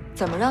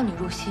怎么让你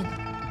入戏呢？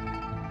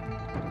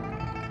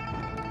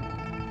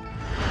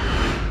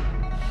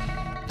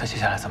那接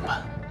下来怎么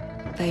办？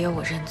唯有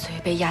我认罪，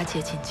被押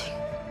解进京，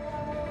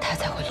他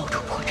才会露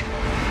出破绽。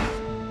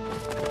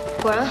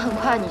果然，很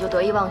快你就得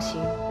意忘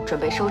形，准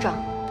备收账。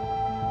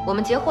我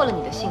们截获了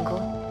你的信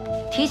鸽，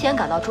提前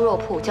赶到猪肉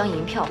铺，将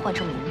银票换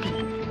成冥币，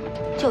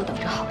就等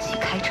着好戏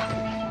开场。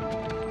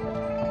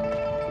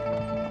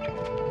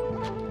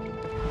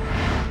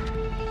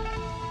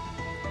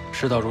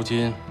事到如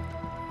今，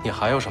你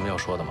还有什么要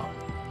说的吗？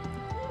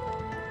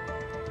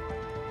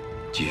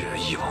既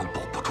然一王保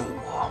不住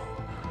我，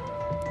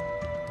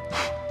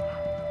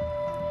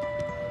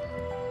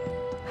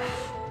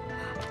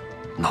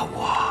那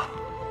我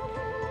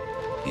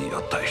也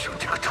要带上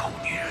这个臭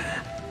女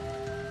人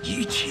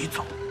一起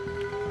走。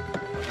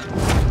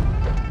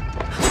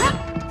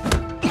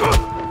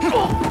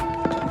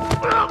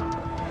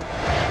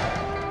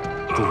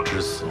不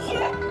知死活！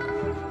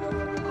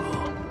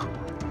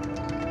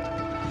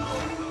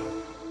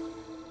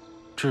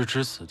置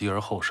之死地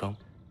而后生，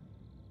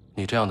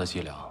你这样的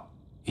伎俩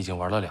已经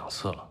玩了2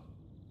次了。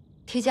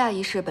提驾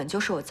一事本就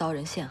是我遭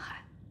人陷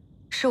害，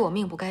是我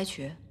命不该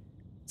绝，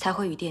才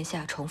会与殿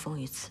下重逢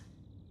于此。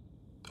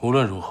无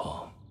论如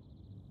何，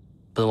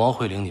本王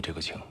会领你这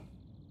个情。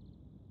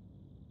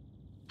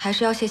还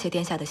是要谢谢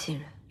殿下的信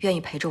任，愿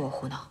意陪着我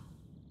胡闹。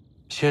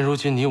现如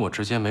今你我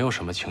之间没有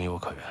什么情有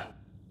可原，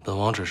本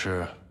王只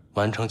是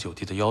完成九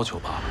弟的要求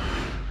罢了。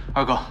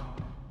二哥，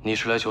你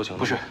是来求情的？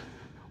不是，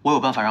我有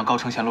办法让高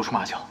承贤露出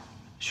马脚。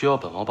需要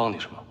本王帮你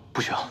什么？不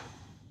需要，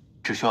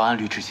只需要按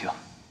律执行，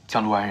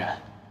将陆安然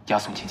押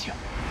送进京。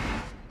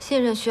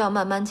信任需要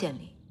慢慢建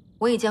立，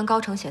我已将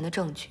高承贤的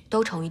证据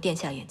都呈于殿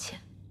下眼前。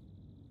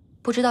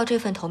不知道这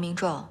份投名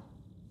状，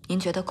您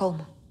觉得够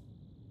吗？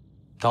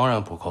当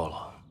然不够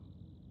了。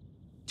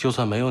就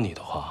算没有你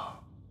的话，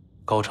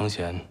高承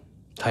贤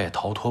他也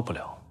逃脱不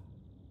了。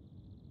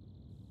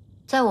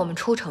在我们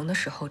出城的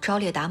时候，昭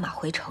烈打马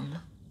回城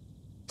了，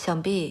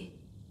想必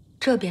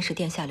这便是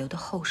殿下留的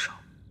后手。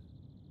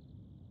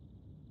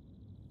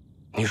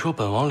你说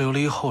本王留了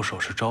一后手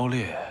是昭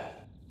烈，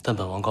但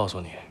本王告诉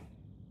你，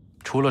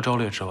除了昭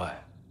烈之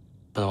外，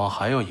本王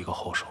还有一个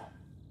后手。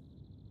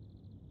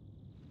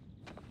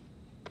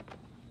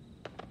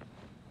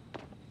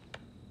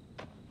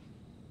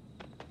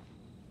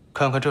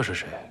看看这是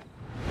谁？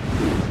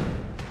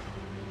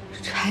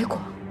柴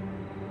广。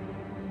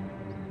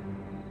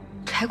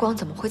柴广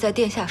怎么会在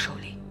殿下手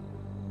里？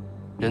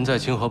人在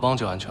清河帮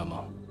就安全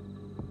吗？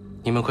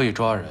你们可以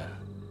抓人，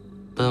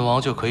本王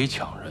就可以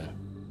抢人。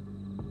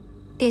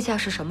殿下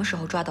是什么时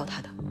候抓到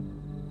他的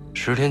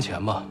？10天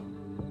前吧。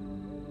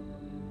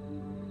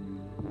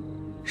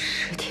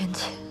10天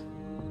前，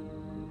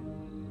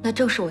那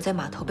正是我在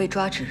码头被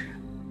抓之日。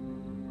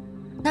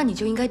那你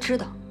就应该知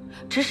道，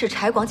指使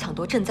柴广抢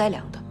夺赈灾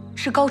粮的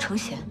是高承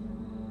贤。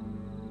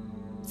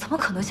怎么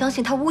可能相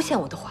信他诬陷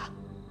我的话？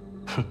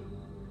哼！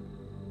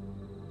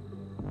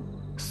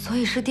所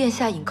以是殿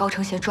下引高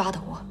承贤抓的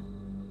我。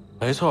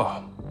没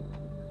错。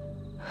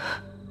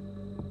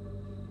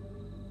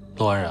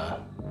陆安然，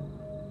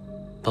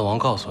本王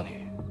告诉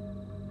你，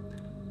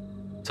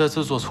在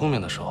自作聪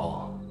明的时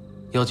候，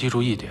要记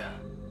住一点：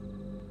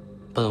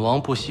本王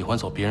不喜欢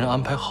走别人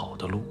安排好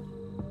的路。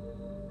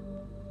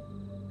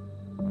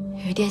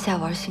与殿下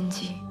玩心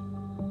机，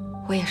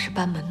我也是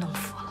班门弄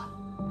斧了。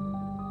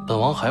本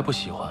王还不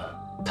喜欢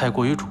太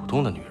过于主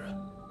动的女人。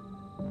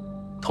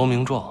投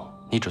名状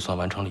你只算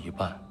完成了一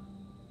半，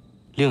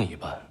另一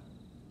半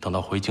等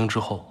到回京之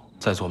后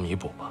再做弥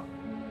补吧。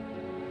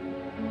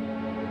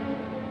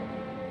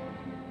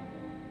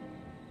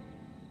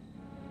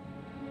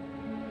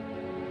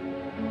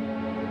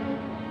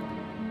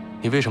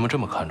你为什么这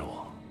么看着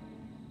我？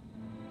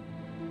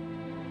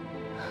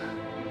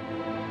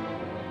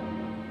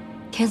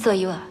天色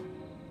已晚，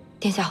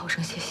殿下好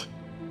生歇息。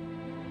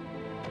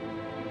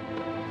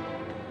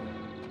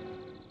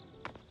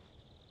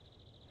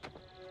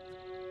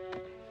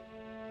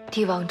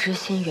帝王之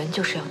心原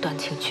就是要断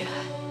情绝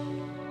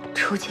爱，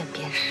初见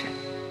便是。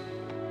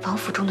王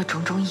府中的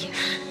种种野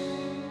事，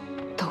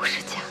都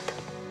是假的。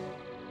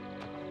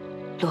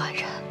陆安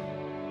然，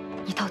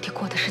你到底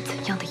过的是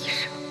怎样的一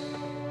生？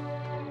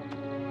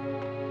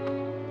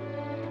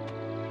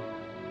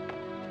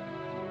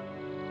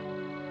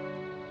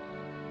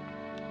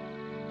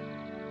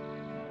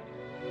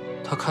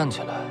他看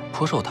起来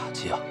颇受打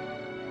击啊。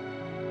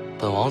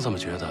本王怎么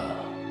觉得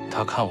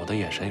他看我的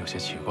眼神有些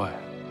奇怪？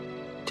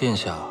殿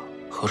下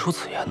何出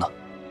此言呢？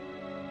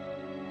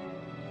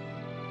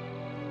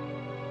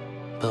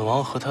本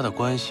王和他的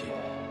关系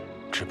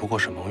只不过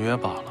是盟约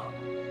罢了，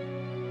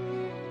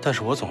但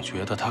是我总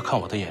觉得他看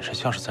我的眼神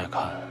像是在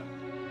看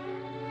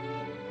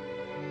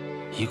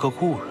一个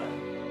故人。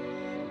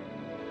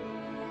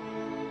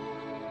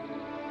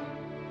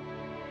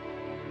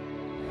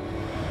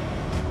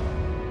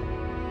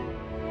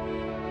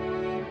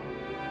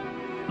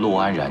陆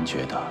安然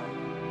觉得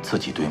自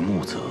己对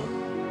穆泽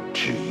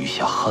只余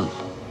下恨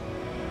了，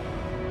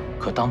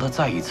可当他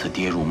再一次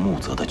跌入穆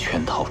泽的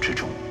圈套之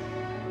中，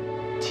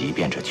即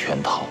便这圈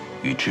套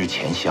与之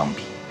前相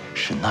比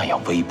是那样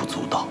微不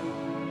足道，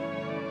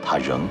他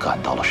仍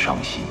感到了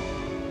伤心。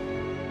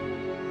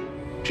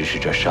只是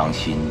这伤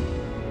心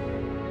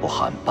不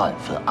含半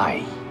分爱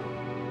意，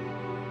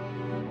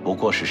不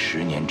过是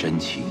10年真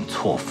情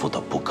错付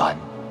的不甘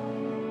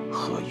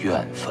和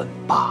怨愤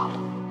罢了。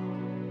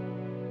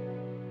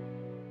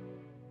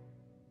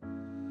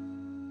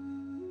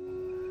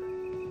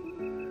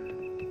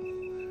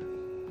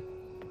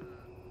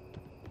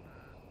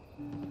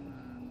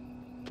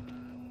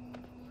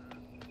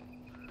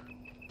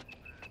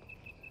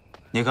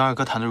你跟二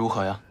哥谈得如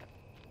何呀？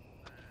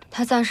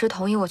他暂时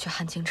同意我去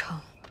汉京城。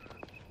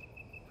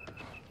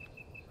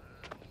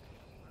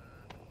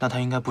那他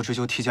应该不追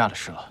究替价的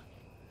事了。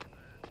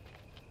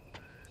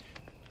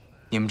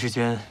你们之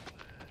间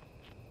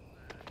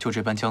就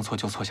这般将错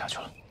就错下去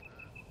了。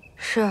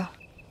是，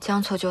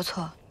将错就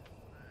错。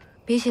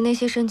比起那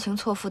些深情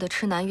错付的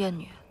痴男怨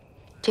女，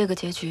这个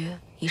结局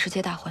已是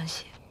皆大欢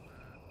喜。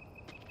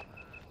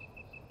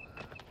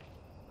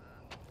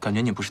感觉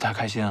你不是太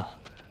开心啊。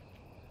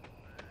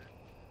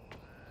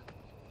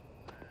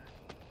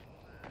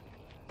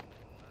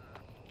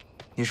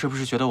你是不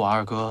是觉得我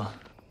二哥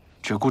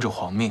只顾着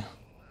皇命，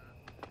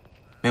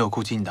没有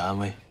顾及你的安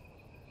危？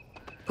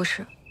不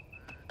是。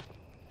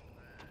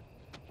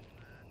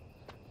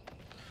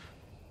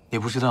你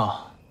不知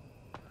道，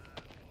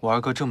我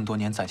二哥这么多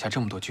年攒下这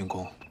么多军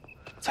功，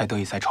才得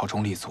以在朝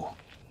中立足。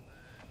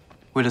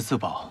为了自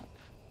保，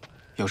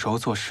有时候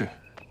做事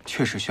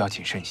确实需要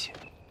谨慎些，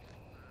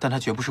但他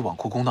绝不是罔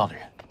顾公道的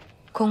人。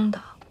公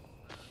道？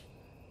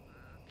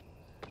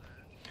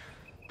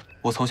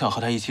我从小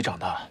和他一起长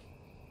大，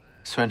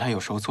虽然他有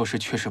时候做事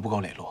确实不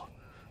够磊落，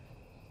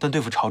但对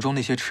付朝中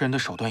那些吃人的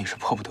手段也是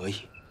迫不得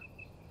已。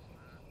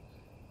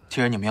既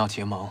然你们要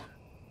结盟，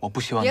我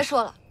不希望……别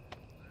说了，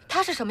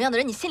他是什么样的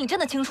人，你心里真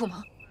的清楚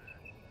吗？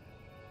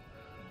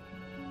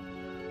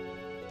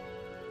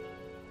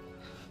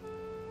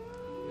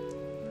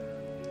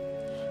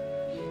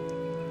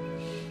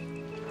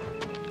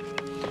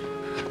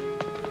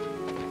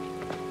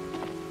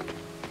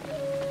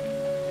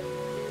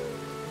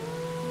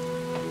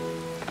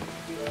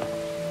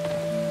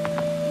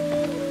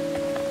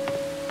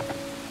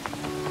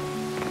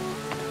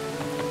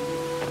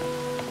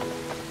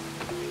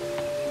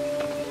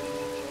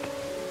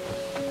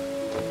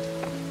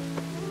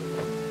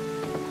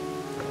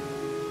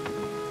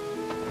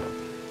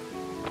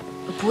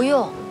不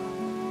用。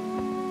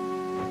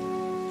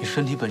你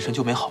身体本身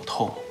就没好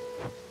透，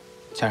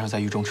加上在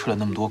狱中吃了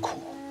那么多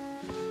苦，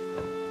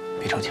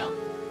别逞强。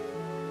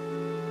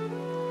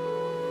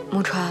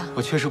木川，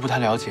我确实不太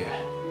了解，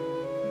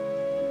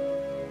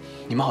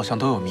你们好像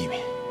都有秘密，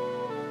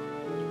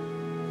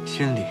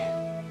心里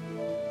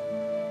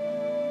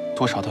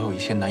多少都有一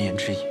些难言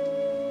之隐。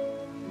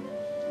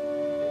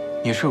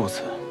你是如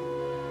此，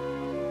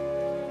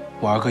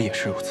我二哥也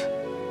是如此。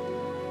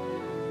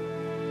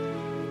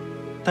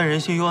但人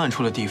心幽暗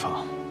处的地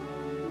方，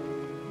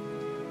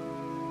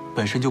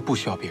本身就不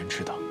需要别人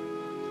知道。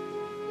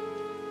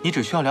你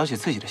只需要了解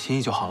自己的心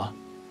意就好了。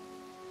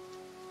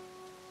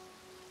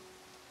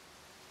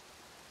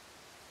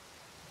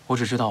我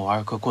只知道我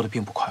二哥过得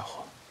并不快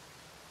活，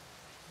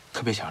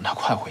特别想让他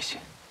快活些。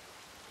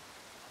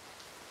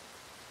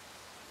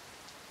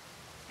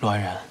陆安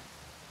然，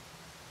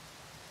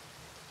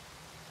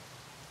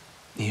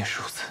你也是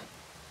如此。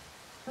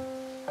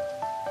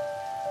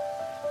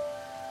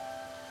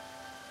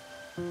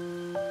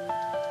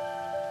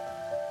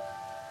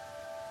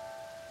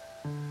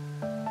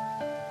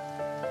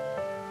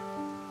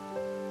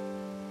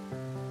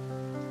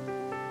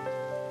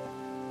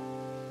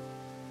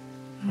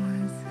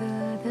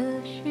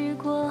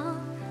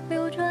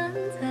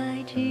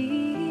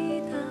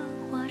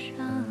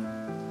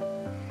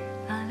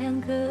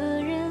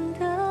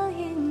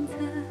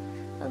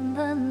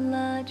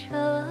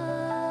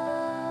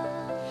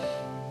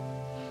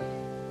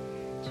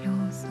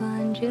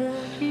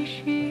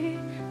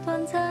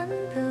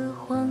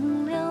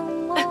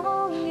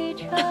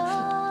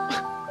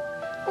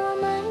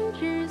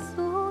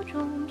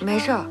没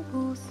事儿，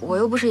我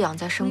又不是养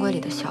在深闺里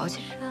的小姐。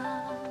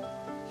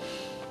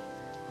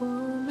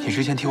你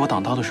之前替我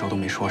挡刀的时候都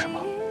没说什么，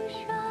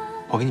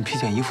我给你披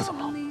件衣服怎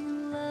么了？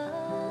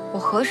我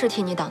何时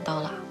替你挡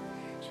刀了？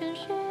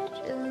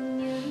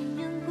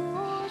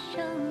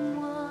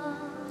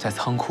在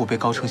仓库被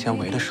高承贤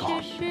围的时候。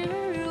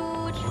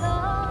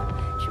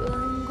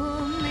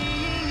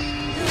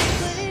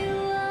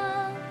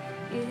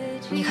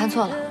你看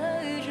错了。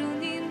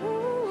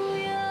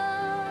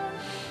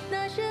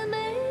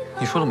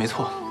你说的没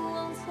错，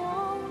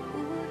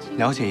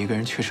了解一个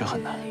人确实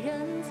很难，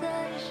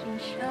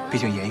毕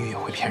竟言语也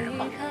会骗人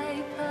嘛。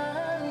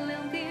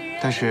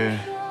但是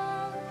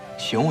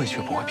行为却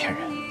不会骗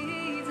人。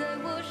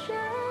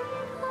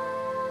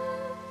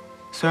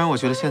虽然我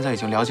觉得现在已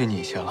经了解你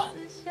一些了，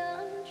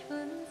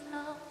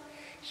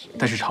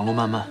但是长路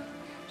漫漫，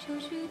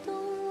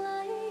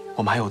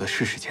我们还有的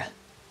是时间，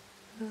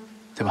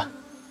对吧？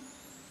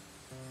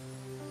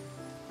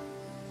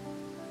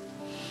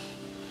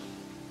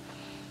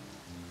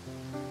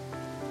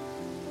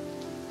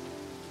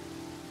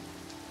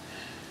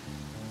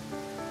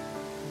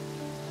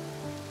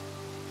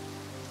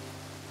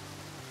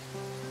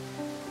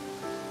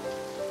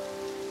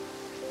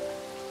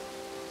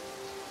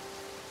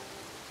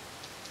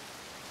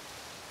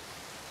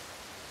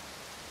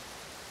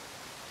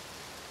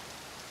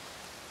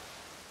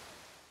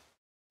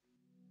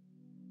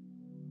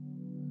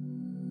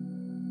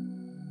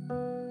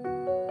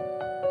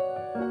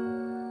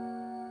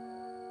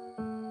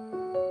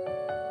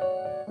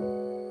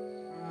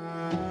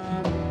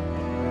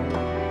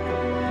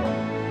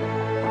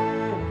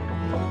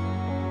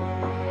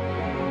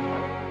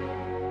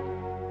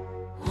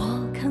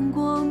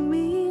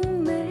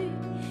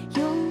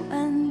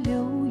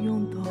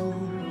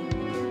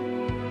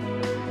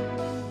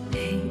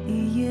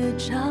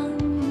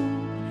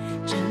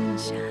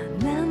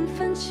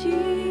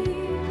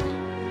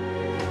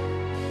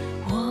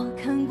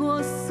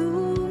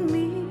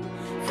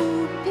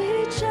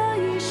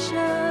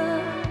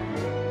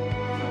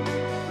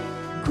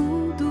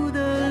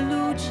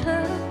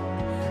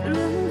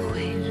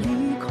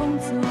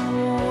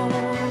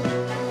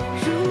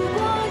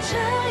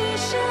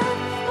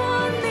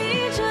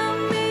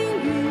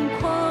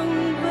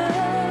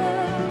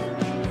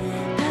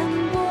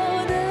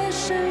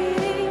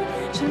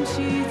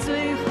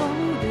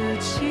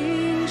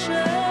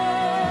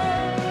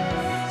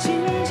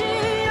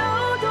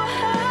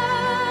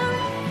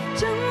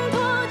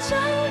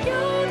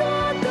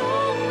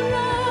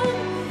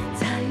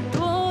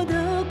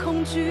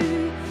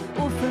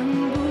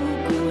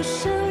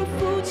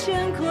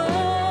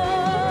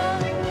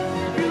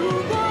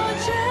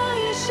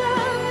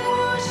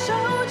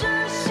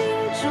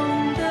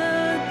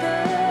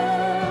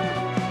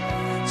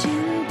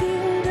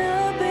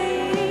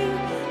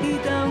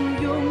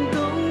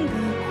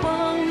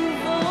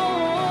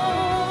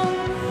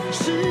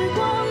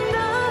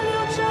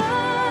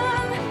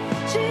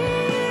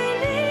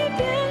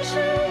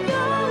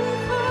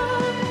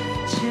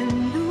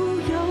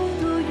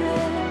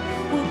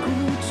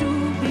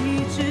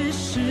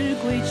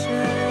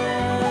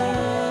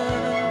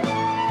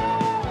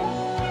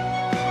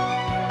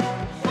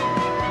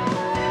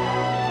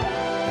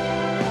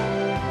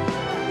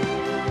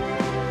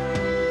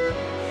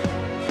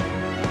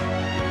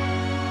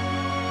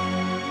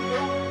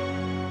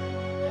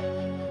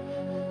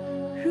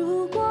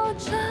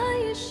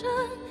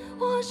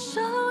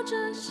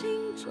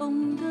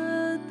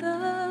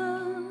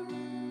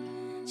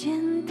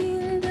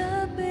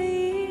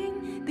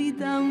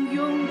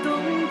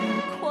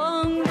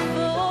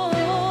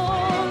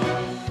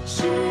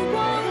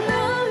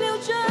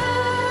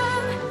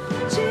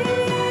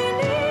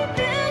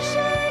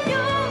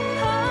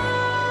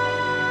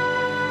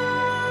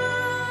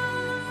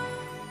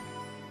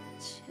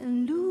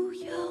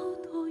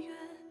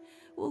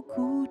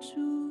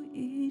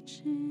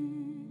知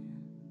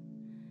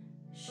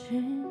是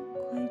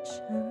归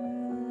程。